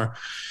calmer.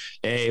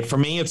 For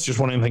me, it's just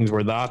one of the things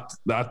where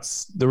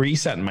that's the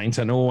reset in mindset.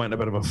 I know I went a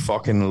bit of a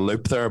fucking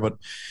loop there, but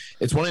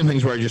it's one of the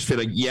things where I just feel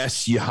like,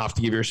 yes, you have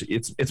to give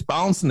it's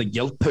balancing the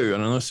guilt too.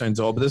 And I know it sounds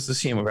odd, but this is the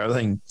same with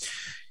everything.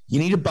 You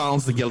need to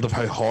balance the guilt of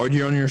how hard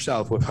you're on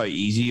yourself with how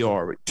easy you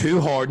are.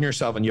 Too hard on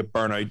yourself and you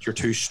burn out, you're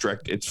too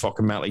strict, it's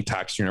fucking mentally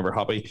taxed, you're never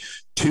happy.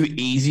 Too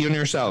easy on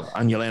yourself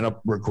and you'll end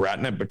up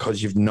regretting it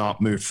because you've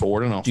not moved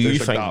forward enough. Do you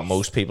think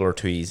most people are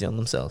too easy on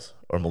themselves,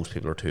 or most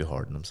people are too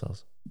hard on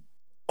themselves?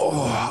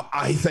 Oh,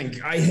 I think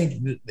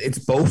it's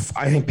both.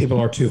 I think people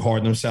are too hard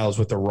on themselves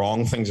with the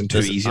wrong things and too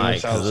easy on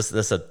themselves.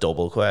 This is a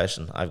double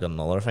question. I've got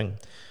another thing.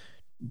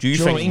 Do you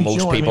think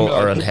most people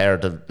are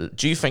inherited?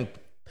 Do you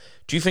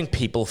think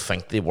people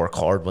think they work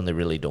hard when they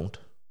really don't?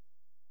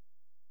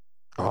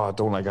 Oh, I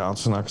don't like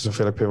answering that because I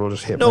feel like people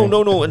just hate me.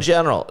 No. In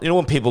general, you know,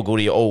 when people go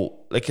to you,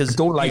 because I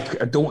don't like.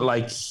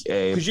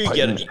 Because you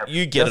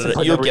get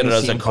it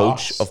as a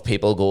coach of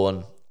people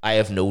going, I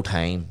have no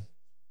time.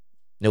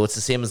 No, it's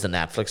the same as the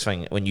Netflix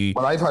thing.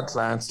 Well, I've had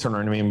clients turn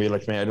around to me and be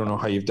like, "Man, I don't know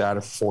how you've done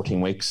it for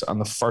 14 weeks." And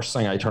the first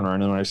thing I turn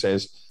around and I say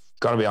is,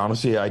 "Gotta be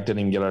honest with you, I didn't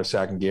even get out of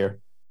second gear.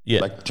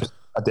 Yeah,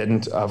 I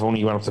didn't. I've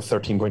only went up to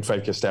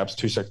 13.5k steps,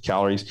 260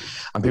 calories."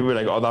 And people are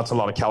like, "Oh, that's a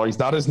lot of calories."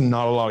 That is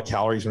not a lot of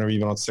calories whenever you've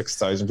been on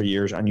 6,000 for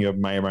years and you have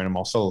my amount of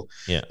muscle.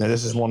 Yeah. Now,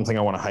 this is one thing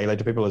I want to highlight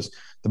to people is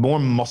the more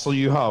muscle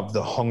you have,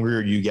 the hungrier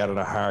you get at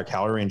a higher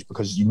calorie range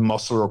because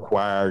muscle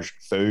requires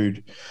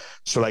food.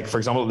 So, like, for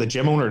example, the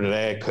gym owner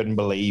today couldn't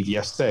believe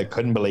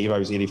I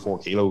was 84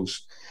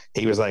 kilos.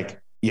 He was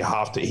like, he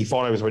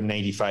thought I was about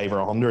 95 or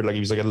 100. Like, he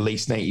was like, at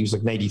least 90, he was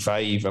like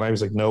 95. And I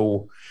was like,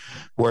 no.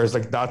 Whereas,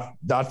 like,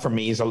 that for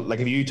me is like,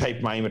 if you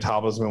type my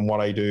metabolism and what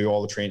I do,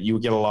 all the training, you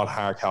would get a lot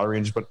higher calorie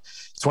range. But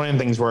it's one of the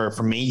things where,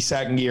 for me,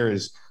 second gear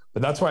is,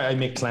 but that's why I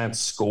make clients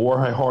score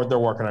how hard they're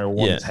working out at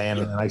 110.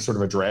 And I sort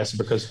of address it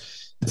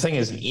because the thing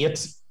is,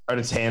 8 out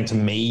of 10 to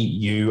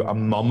me, a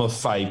mum of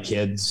 5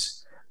 kids,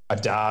 a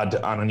dad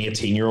and an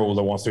 18-year-old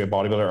that wants to be a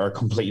bodybuilder are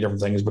completely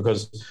different things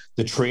because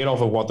the trade-off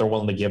of what they're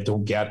willing to give to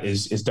get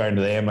is down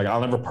to them. Like,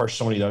 I'll never push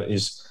somebody that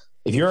is,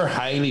 if you're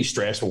highly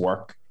stressed with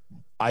work,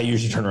 I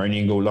usually turn around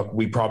and go, look,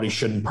 we probably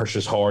shouldn't push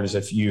as hard as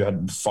if you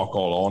had fuck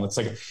all on. It's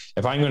like,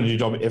 if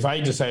I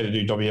decide to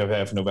do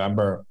WFF in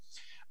November,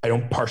 I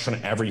don't push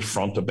on every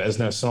front of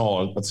business and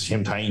all at the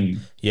same time.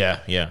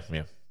 Yeah.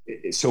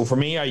 So for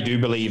me, I do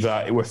believe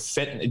that with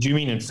fitness, do you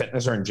mean in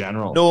fitness or in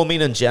general? No, I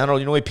mean in general.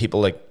 You know, why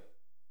people like,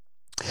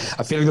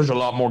 I feel like there's a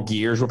lot more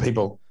gears with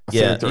people.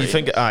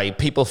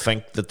 People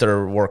think that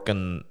they're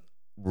working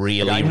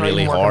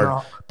really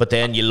hard, but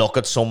then you look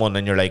at someone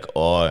and you're like,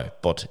 oh,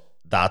 but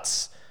I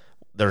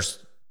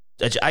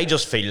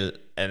just feel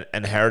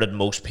inherited.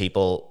 Most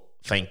people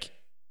think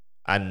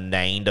a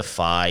 9 to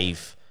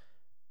 5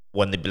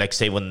 when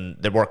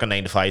they work a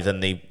 9 to 5,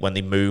 then when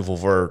they move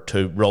over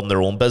to run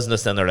their own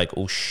business, then they're like,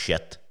 oh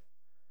shit.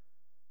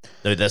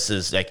 Now this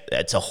is like,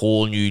 it's a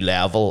whole new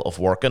level of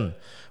working.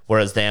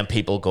 Whereas then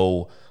people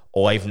go,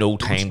 oh, I've no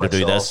time to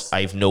do this.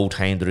 I've no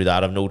time to do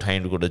that. I've no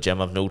time to go to the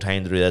gym. I've no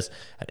time to do this.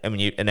 And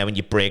then when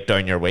you break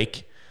down your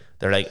week,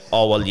 they're like,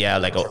 oh, well, yeah,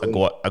 like I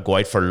go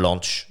out for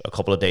lunch a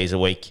couple of days a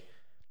week.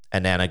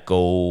 And then I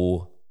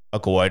go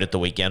out at the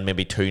weekend,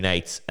 maybe 2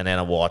 nights. And then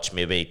I watch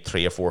maybe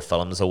 3 or 4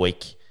 films a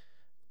week.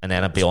 And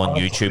then I'd be on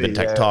YouTube and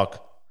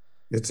TikTok.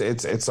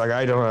 It's like,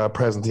 I done a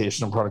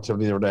presentation on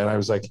productivity the other day and I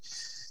was like,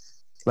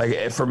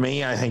 for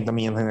me, I think the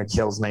main thing that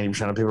kills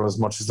 90% of people, as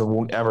much as they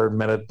won't ever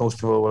admit it, most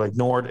people will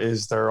ignore it,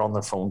 is they're on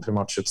their phone too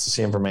much. It's the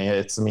same for me.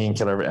 It's the main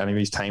killer of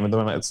anybody's time at the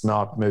minute. It's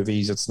not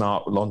movies. It's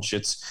not lunch.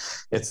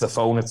 It's the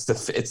phone. It's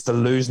the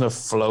losing of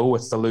flow.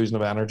 It's the losing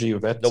of energy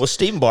with it. There was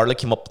Stephen Bartlett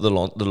came up with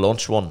the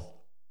lunch one.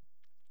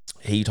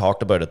 He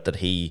talked about it,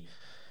 that a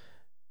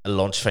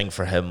lunch thing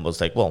for him was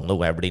like, well,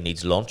 no, everybody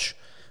needs lunch.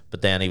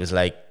 But then he was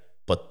like,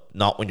 but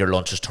not when your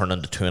lunch is turned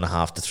into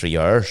 2.5 to 3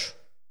 hours.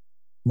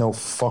 No,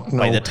 fuck no.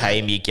 By the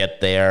time you get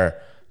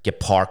there, get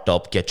parked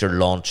up, get your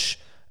lunch,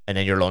 and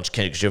then your lunch,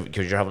 because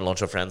you're having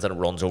lunch with friends and it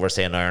runs over,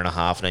 say, an hour and a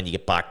half, and then you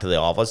get back to the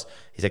office.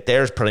 He's like,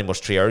 there's pretty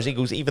much 3 hours. He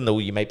goes, even though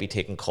you might be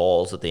taking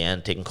calls at the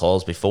end, taking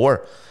calls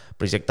before,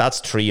 but he's like, that's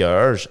 3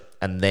 hours.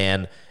 And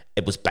then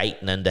it was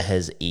biting into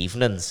his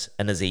evenings,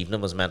 and his evening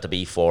was meant to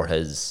be for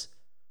his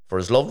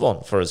loved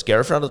one, for his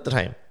girlfriend at the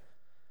time.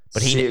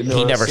 But he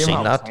never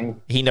seen that.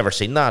 He never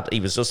seen that.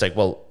 He was just like,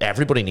 well,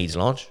 everybody needs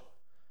lunch.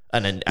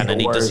 And I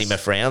need to see my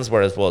friends.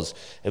 Whereas it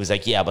was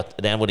like, yeah, but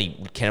then when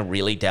he kind of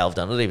really delved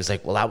into it, he was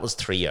like, well, that was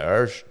 3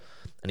 hours.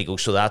 And he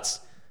goes, so that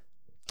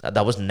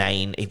was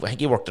 9. I think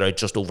he worked it out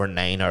just over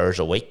 9 hours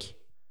a week.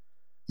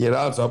 Yeah,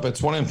 that adds up.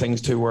 It's one of them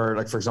things too, where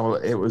like for example,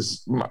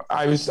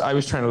 I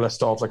was trying to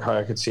list off like how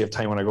I could save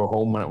time when I go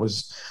home, and it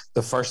was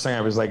the first thing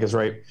I was like is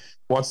right.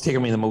 What's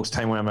taking me the most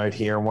time when I'm out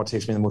here, and what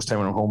takes me the most time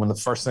when I'm home? And the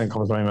first thing that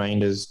comes to my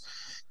mind is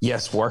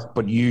yes, work,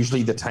 but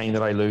usually the time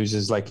that I lose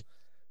is like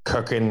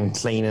cooking,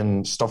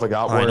 cleaning, stuff like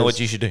that. I know what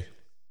you should do.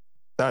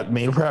 That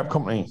meal prep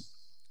company.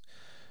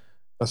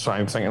 That's what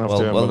I'm thinking of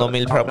doing. Well, no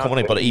meal prep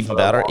company, but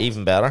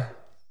even better.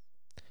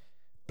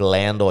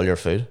 Blend all your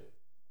food.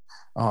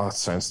 Oh, that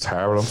sounds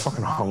terrible. I'm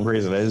fucking hungry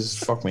as it is.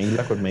 Fuck me,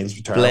 liquid meals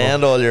are terrible.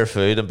 Blend all your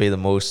food and be the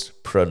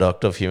most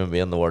productive human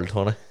being in the world,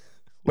 Tony.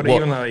 But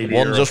even that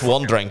idea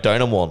one drink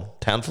down and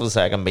 10th for the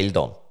second, meal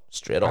done.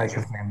 Straight up. I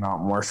can name that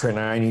worse right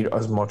now. I need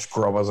as much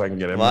grub as I can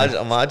get in.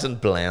 Imagine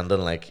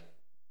blending like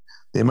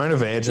the amount of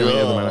veg I eat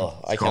at the minute.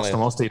 I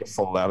must eat a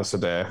full lettuce a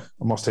day.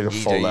 I must eat a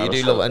full lettuce.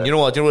 You do love, and you know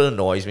what? You know what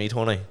annoys me,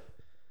 Tony?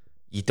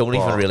 You don't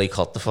even really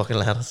cut the fucking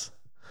lettuce.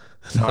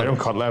 No, I don't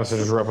cut lettuce. I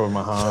just rip it with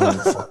my hand.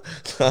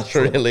 That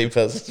really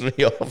pisses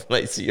me off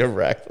when I see your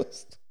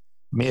breakfast.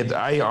 Mate,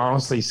 I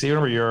honestly see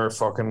whenever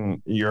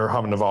you're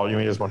having to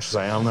volume eat as much as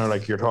I am there.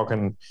 Like you're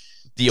talking.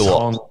 Do you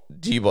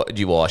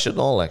wash it and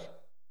all? Like,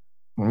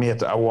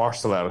 mate, I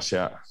wash the lettuce.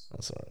 Yeah,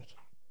 that's all right.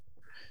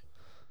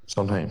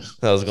 Sometimes.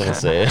 I was gonna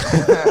say.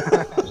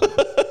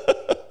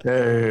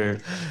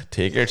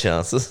 Take your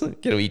chances.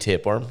 Get a wee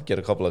tapeworm. Get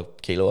a couple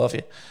of kilo off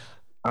you.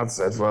 That's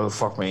it. Well,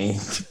 fuck me.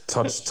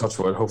 Touch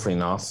wood. Hopefully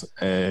not.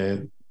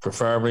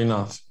 Preferably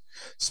not.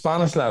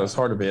 Spanish lettuce,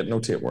 hard to beat. No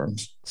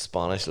tapeworms.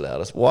 Spanish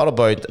lettuce. What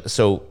about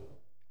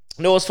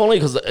No, it's funny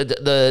because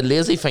the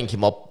lazy thing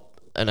came up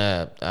in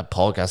a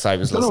podcast I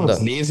was listening to.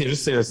 It's lazy.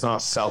 Just say it's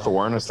not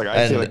self-awareness. Like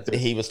I feel like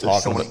he was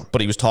talking about,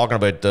 but he was talking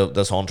about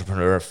this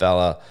entrepreneur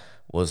fella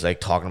was like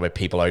talking about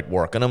people out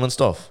working him and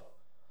stuff,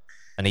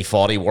 and he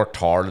thought he worked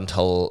hard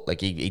until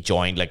like he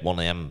joined like one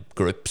of them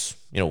groups,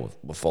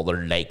 with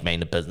other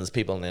like-minded business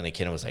people, and then he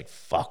kind of was like,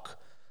 fuck,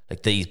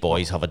 like these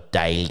boys have it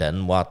dialed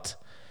in. Well,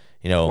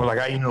 like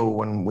I know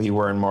when we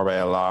were in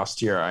Marbella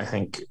last year, I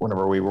think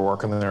whenever we were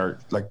working there,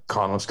 like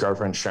Connor's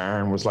girlfriend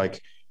Sharon was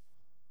like,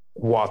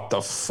 what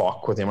the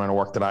fuck with the amount of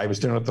work that I was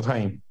doing at the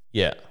time.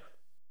 Yeah.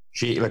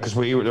 She because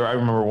I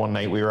remember one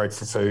night we were out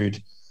for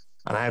food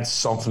and I had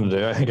something to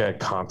do. I think I had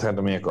content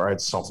to make or I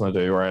had something to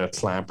do or I had a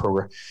client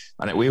program.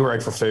 And we were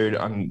out for food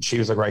and she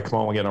was like, right, come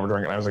on, we'll get another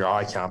drink. And I was like, oh,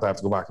 I can't. I have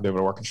to go back and do a bit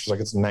of work. And she was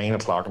like, it's 9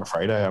 o'clock on a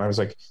Friday. And I was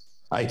like,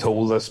 I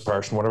told this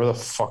person, whatever the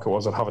fuck it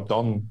was, I'd have it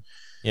done.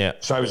 Yeah.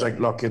 So I was like,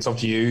 look, it's up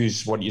to you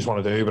what you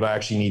want to do, but I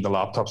actually need the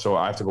laptop, so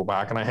I have to go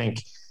back. And I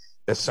think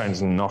this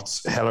sounds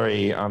nuts.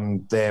 Hillary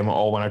and them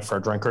all went out for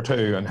a drink or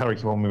two, and Hillary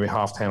came home maybe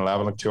 10:30,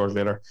 11, like 2 hours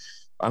later.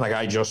 And like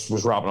I just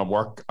was wrapping up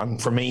work.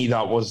 And for me,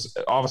 that was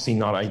obviously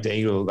not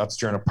ideal. That's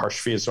during a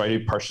push phase. So I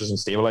do pushes and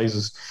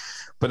stabilizes.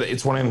 But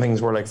it's one of the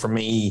things where like for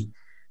me,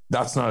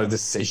 that's not a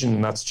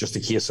decision. That's just a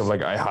case of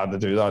like I had to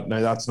do that.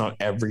 Now that's not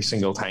every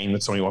single time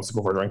that somebody wants to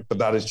go for a drink, but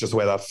that is just the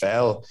way that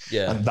fell.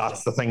 Yeah. And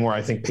that's the thing where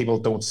I think people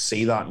don't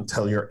see that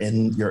until you're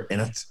in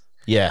it.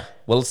 Yeah.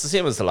 Well, it's the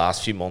same as the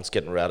last few months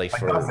getting ready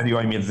for that video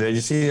I made today. Did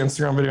you see the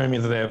Instagram video I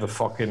made today of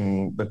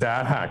the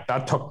dad hack?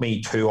 That took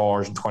me 2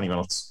 hours and 20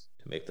 minutes.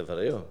 To make the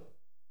video.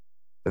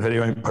 The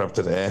video I put up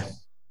today.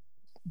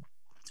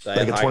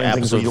 Like it's one of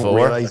the things you don't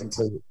realize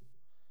until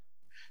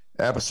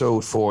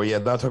episode 4, yeah,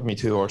 that took me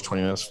 2 hours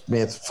 20 minutes.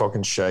 Mate,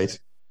 fucking shite.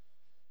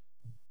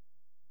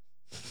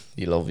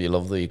 You love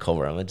the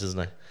cover images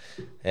now.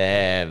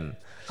 I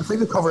think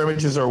the cover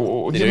images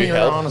are. They do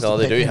help. No,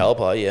 they do help.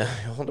 Oh yeah,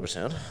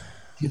 100%. Do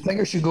you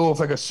think I should go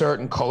with like a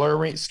certain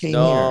color scheme here?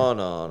 No.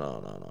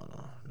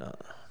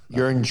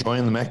 You're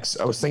enjoying the mix.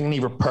 I was thinking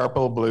either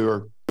purple, blue,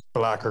 or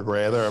black or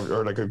grey there,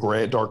 or like a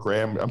grey, dark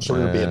grey. I'm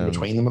sort of in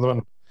between them at the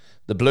minute.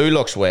 The blue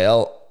looks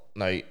well.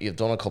 Now you've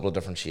done a couple of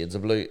different shades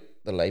of blue.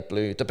 The light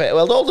blue.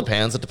 Well, it all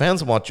depends. It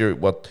depends on what your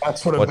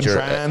That's what I've been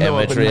trying.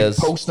 Imagery is.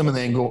 Post them and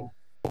then go.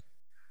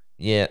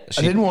 Yeah,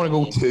 I didn't want to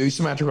go too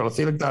symmetrical. I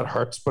feel like that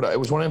hurts, but it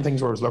was one of them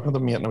things where I was looking at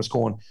them and I was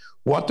going,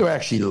 "What do I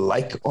actually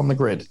like on the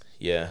grid?"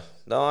 Yeah,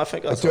 no, I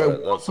think that's. Like, do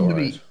I want them to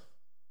be?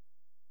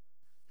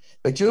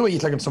 Like, do you know what you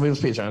like on some people's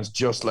page? And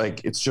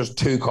it's just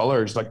 2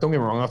 colors. Like, don't get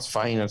me wrong, that's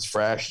fine. It's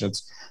fresh.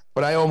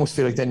 But I almost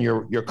feel like then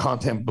your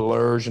content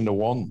blurs into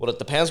one. Well, it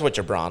depends what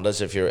your brand is.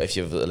 If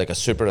you've like a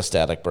super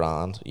aesthetic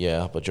brand,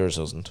 yeah, but yours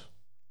isn't.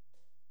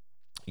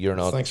 You're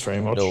not. Thanks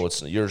very much. No,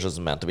 yours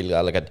isn't meant to be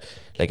like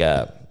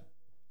a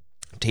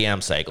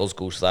TM Cycles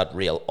goes to that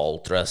real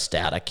ultra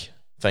aesthetic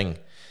thing,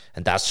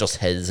 and that's just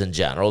his in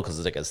general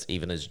because like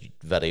even his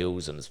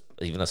videos and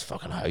even his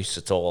fucking house,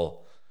 it's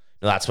all.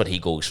 That's what he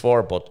goes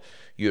for. But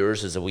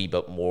yours is a wee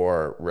bit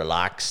more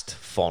relaxed,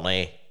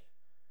 funny.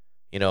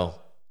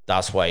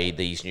 That's why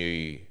these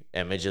new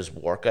images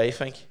work, I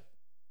think.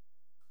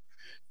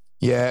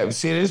 Yeah,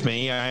 see, it is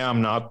me. I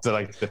am not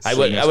the I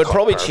would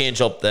probably change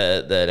up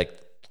the like.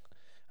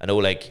 I know,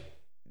 like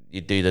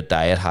you do the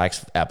diet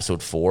hacks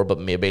episode 4, but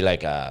maybe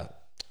like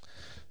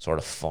sort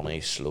of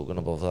funny slogan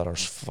above that or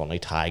funny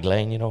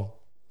tagline, you know.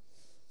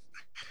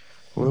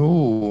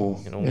 Ooh,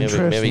 You know,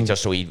 maybe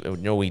just so we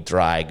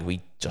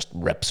just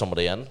rip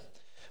somebody in.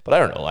 But I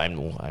don't know.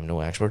 I'm no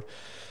expert.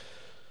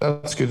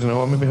 That's good to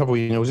know. Maybe have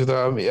we knows it.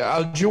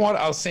 Do you want?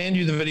 I'll send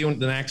you the video in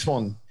the next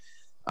one,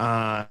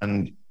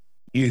 and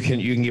you can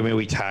give me a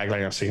wee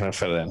tagline so you can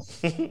fit it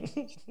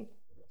in.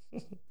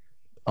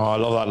 Oh, I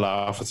love that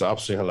laugh. It's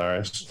absolutely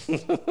hilarious.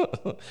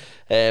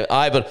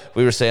 But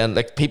we were saying,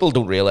 like, people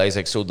don't realize,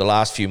 like, so the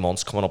last few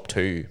months coming up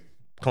to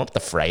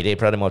Friday,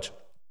 pretty much,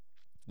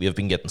 we have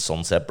been getting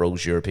Sunset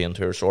Bros European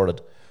Tour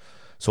sorted.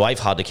 So I've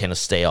had to kind of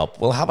stay up.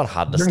 Well, I haven't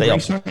had to stay up.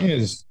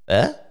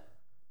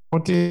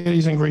 What day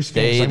is in Greece?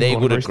 They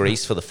go to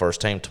Greece for the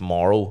first time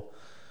tomorrow,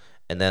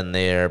 and then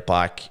they're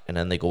back, and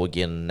then they go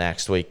again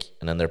next week,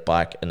 and then they're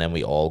back, and then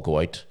we all go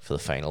out for the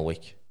final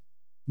week.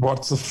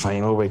 What's the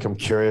final week? I'm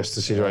curious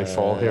to see where I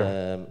fall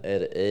here.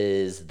 It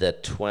is the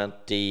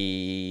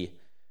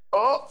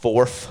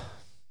 24th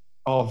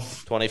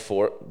of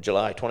 24th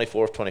July,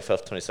 24th,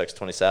 25th, 26th,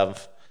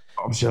 27th.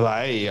 Of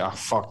July. Oh,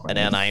 fuck, man. And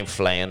then I'm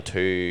going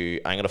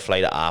to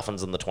fly to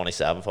Athens on the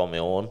 27th on my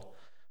own,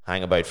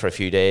 hang about for a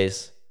few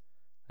days,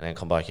 and then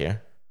come back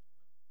here.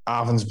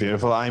 Athens,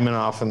 beautiful. I'm in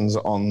Athens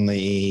on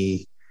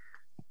the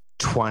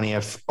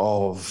 20th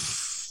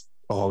of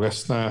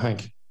August now, I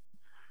think.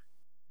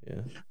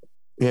 Yeah.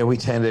 Yeah, we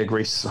tend to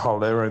Greece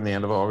holiday around the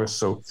end of August,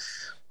 so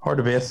hard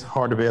to beat.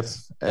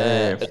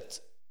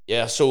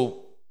 Yeah,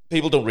 so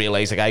people don't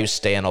realise, like, I was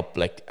staying up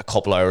like a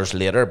couple hours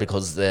later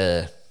because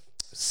the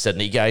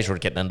Sydney guys were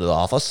getting into the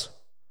office.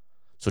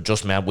 So it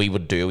just meant we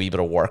would do a wee bit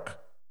of work,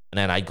 and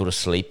then I'd go to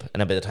sleep,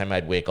 and then by the time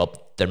I'd wake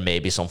up, there may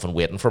be something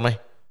waiting for me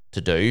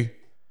to do, you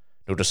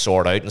know, to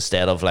sort out,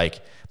 instead of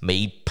like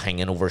me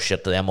pinging over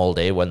shit to them all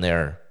day when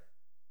they're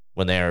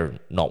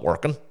not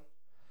working.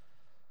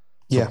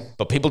 Yeah,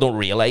 but people don't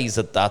realize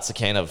that that's the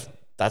kind of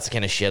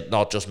shit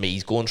not just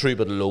me's going through,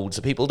 but loads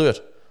of people do it.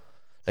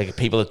 Like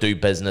people that do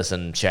business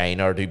in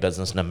China or do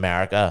business in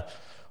America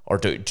or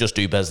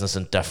do business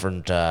in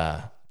different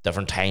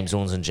time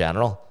zones in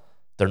general.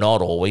 They're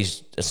not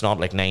always. It's not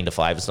like 9 to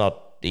 5. It's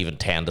not even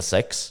 10 to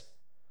 6.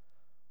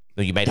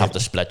 You might have to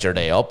split your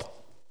day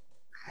up.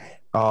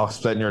 Oh,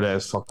 splitting your day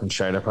is fucking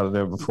shit. I've had to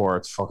do it before.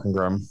 It's fucking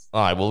grim.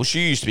 All right. Well,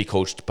 she used to be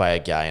coached by a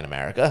guy in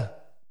America.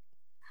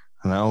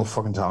 No,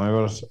 fucking tell me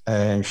about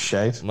it.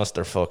 Shite.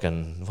 Mr.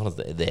 fucking, what is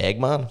the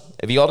Eggman?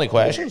 Have you got any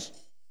questions?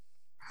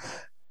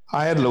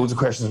 I had loads of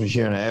questions with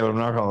Q&A, but I'm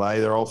not going to lie,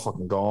 they're all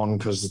fucking gone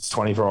because it's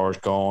 24 hours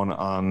gone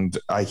and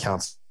I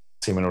can't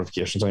see my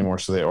notifications anymore,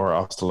 so they are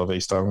hasta la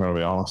vista, I'm going to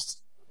be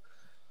honest.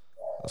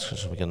 That's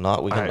because we can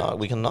knock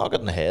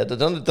it in the head.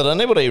 Did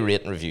anybody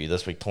rate and review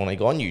this week, Tony?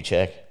 Go on, you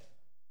check.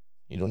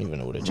 You don't even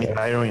know what to check.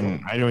 Yeah, I don't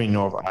even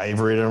know if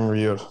I've rated and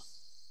reviewed.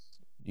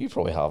 You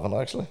probably haven't,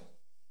 actually.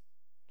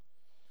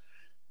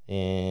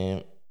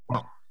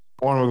 What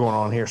are we going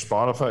on here?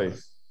 Spotify?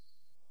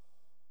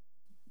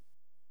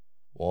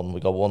 We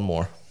got one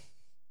more.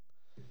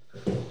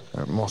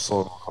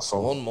 Muscle.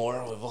 One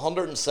more. We have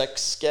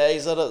 106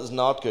 guys at it. Is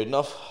not good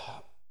enough.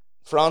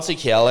 Francie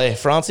Kelly,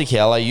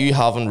 you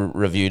haven't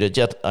reviewed it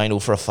yet. I know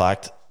for a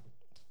fact.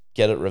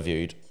 Get it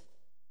reviewed.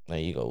 There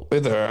you go.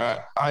 Wait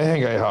there. I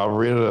think I have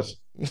rated it.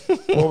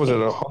 What was it?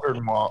 100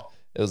 and what?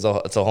 It's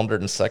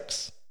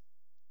 106.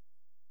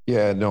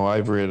 Yeah, no,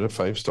 I've rated it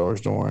 5 stars.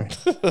 Don't worry.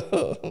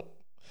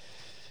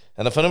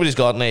 And if anybody's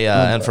got any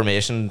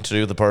information to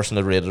do with the person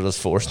that rated us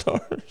 4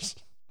 stars,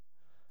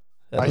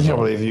 I can't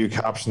believe you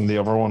captioned the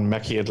other one,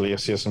 Mickey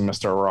Iglesias and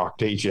Mr. Rock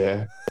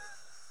DJ.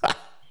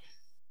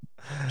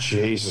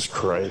 Jesus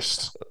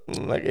Christ.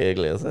 Mickey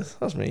Iglesias,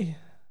 that's me.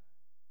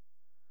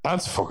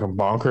 That's fucking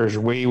bonkers.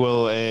 We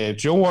will. Do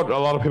you know what a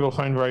lot of people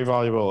find very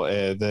valuable?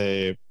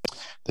 The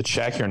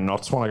check your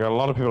nuts one. I got a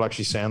lot of people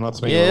actually saying that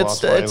to me. Yeah, it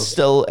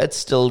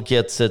still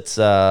gets its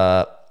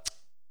a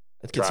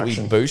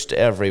wee boost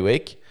every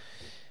week.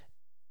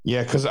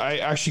 Yeah, because I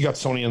actually got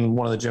Sonny in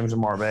one of the gyms in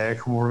Marbella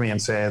come over to me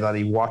and say that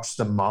he watched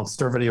the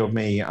monster video of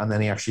me and then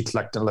he actually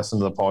clicked and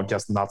listened to the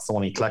podcast and that's the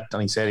one he clicked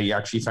and he said he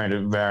actually found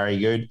it very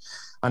good.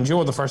 And you know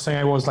what the first thing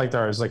I was like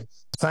there is like,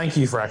 thank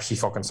you for actually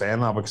fucking saying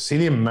that, because see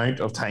the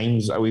amount of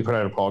times we put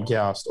out a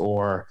podcast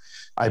or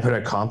I put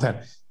out content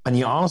and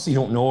you honestly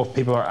don't know if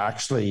people are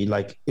actually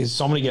like, is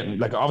somebody getting,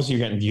 like, obviously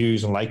you're getting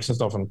views and likes and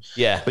stuff, and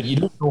yeah, but you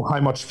don't know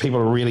how much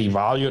people really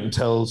value it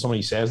until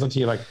somebody says it to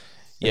you. Like,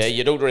 yeah,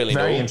 you don't really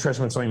know. Very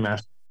interesting when somebody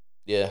messages.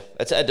 Yeah,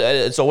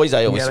 it's always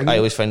I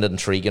always find it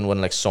intriguing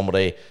when like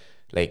somebody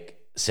like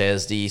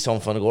says to you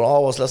something and go, oh, I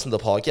was listening to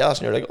the podcast,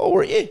 and you're like, oh,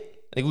 were you? And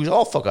he goes,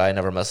 oh fuck, I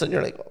never miss it. And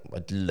you're like, oh,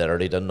 I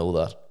literally didn't know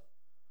that.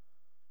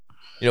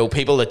 You know,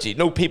 people that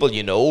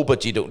you know,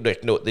 but you don't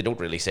like, no, they don't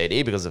really say to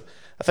you, because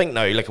I think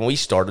now, like when we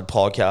started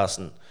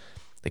podcasting,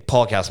 like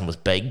podcasting was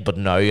big, but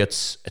now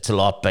it's a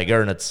lot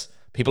bigger, and it's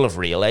people have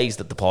realized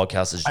that the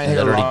podcast is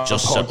literally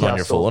just sitting on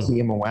your phone.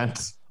 Came and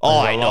went. Oh,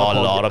 I know a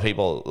lot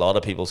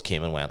of people's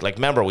came and went. Like,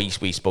 remember we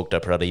spoke to a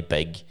pretty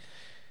big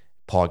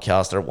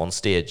podcaster at one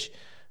stage,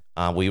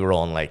 and we were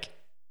on like,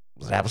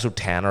 was it episode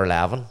 10 or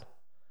 11?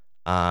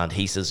 And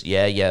he says,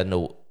 yeah,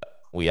 no,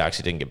 We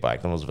actually didn't get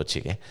back to him. I was a bit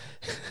cheeky.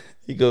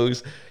 He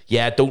goes,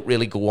 yeah, don't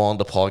really go on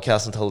the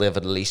podcast until they have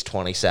at least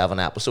 27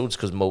 episodes,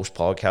 because most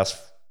podcasts,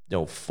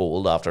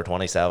 fold after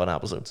 27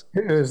 episodes.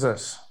 Who is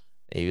this?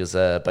 He was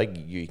a big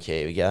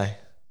UK guy.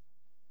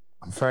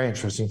 Very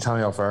interesting. Tell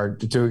me off air.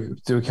 Do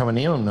we come and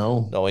name him?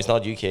 No, he's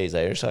not UK. He's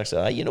Irish,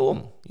 actually. You know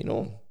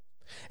him.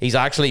 He's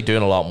actually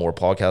doing a lot more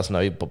podcasts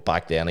now, but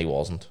back then he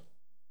wasn't.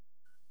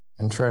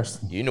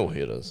 Interesting. You know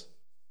who it is.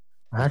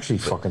 I actually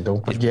fucking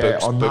don't. But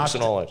books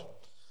and all that.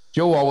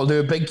 Joe, what we'll do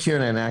a big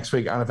Q&A next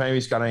week, and if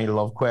anybody's got any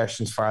love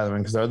questions, fire them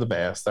in, because they're the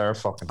best. They're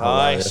fucking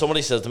hilarious.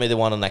 Somebody says to me they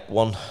want a Nick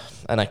one,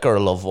 a Nick or a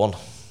love one.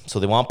 So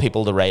they want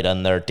people to write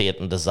in their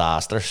dating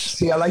disasters.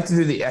 See, I like to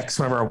do the X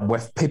whenever I'm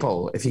with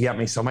people, if you get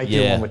me. So I might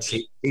do one with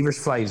Chief.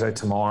 Evers flies out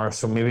tomorrow,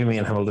 so maybe me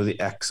and him will do the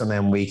X, and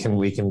then we can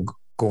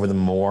go over them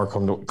more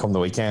come the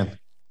weekend.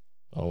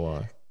 Oh,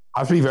 wow. I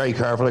have to be very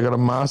careful. I got a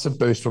massive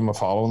boost from my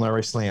following there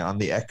recently, and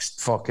the X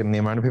the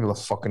amount of people that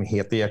fucking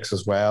hate the X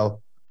as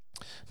well.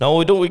 No,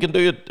 we don't. We can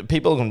do it.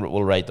 People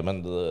will write them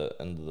into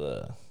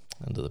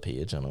the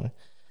page anyway.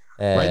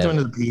 Write them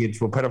into the page.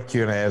 We'll put up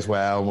Q&A as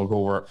well, and we'll go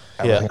over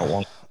everything at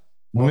once.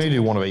 We'll maybe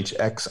do one of each,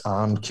 X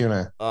and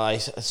Q&A.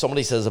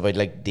 Somebody says about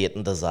like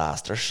dating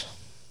disasters.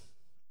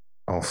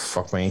 Oh,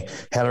 fuck me.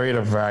 Hillary had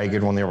a very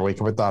good one the other week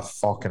about that.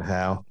 Fucking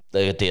hell.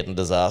 The dating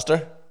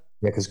disaster?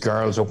 Yeah, because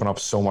girls open up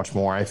so much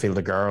more, I feel,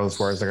 to girls,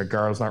 whereas like a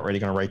girl's not really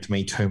going to write to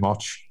me too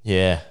much.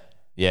 Yeah,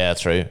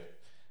 true.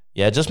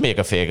 Yeah, just make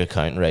a fake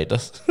account and write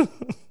this.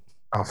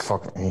 Oh,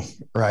 fuck me.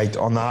 Right,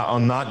 on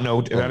that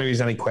note, if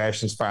anybody's any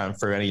questions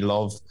for any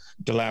love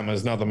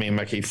dilemmas, not that me and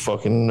Mickey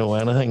fucking know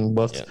anything,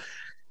 but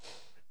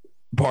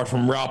apart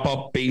from wrap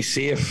up, be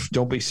safe,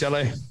 don't be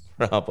silly.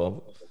 Wrap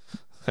up.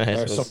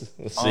 There's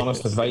some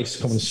honest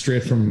advice coming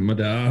straight from my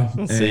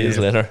dad. See you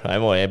later.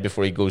 I'm away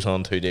before he goes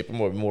on too deep.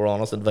 More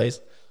honest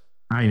advice.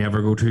 I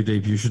never go too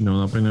deep. You should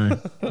know that by now.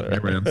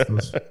 Everybody else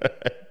does.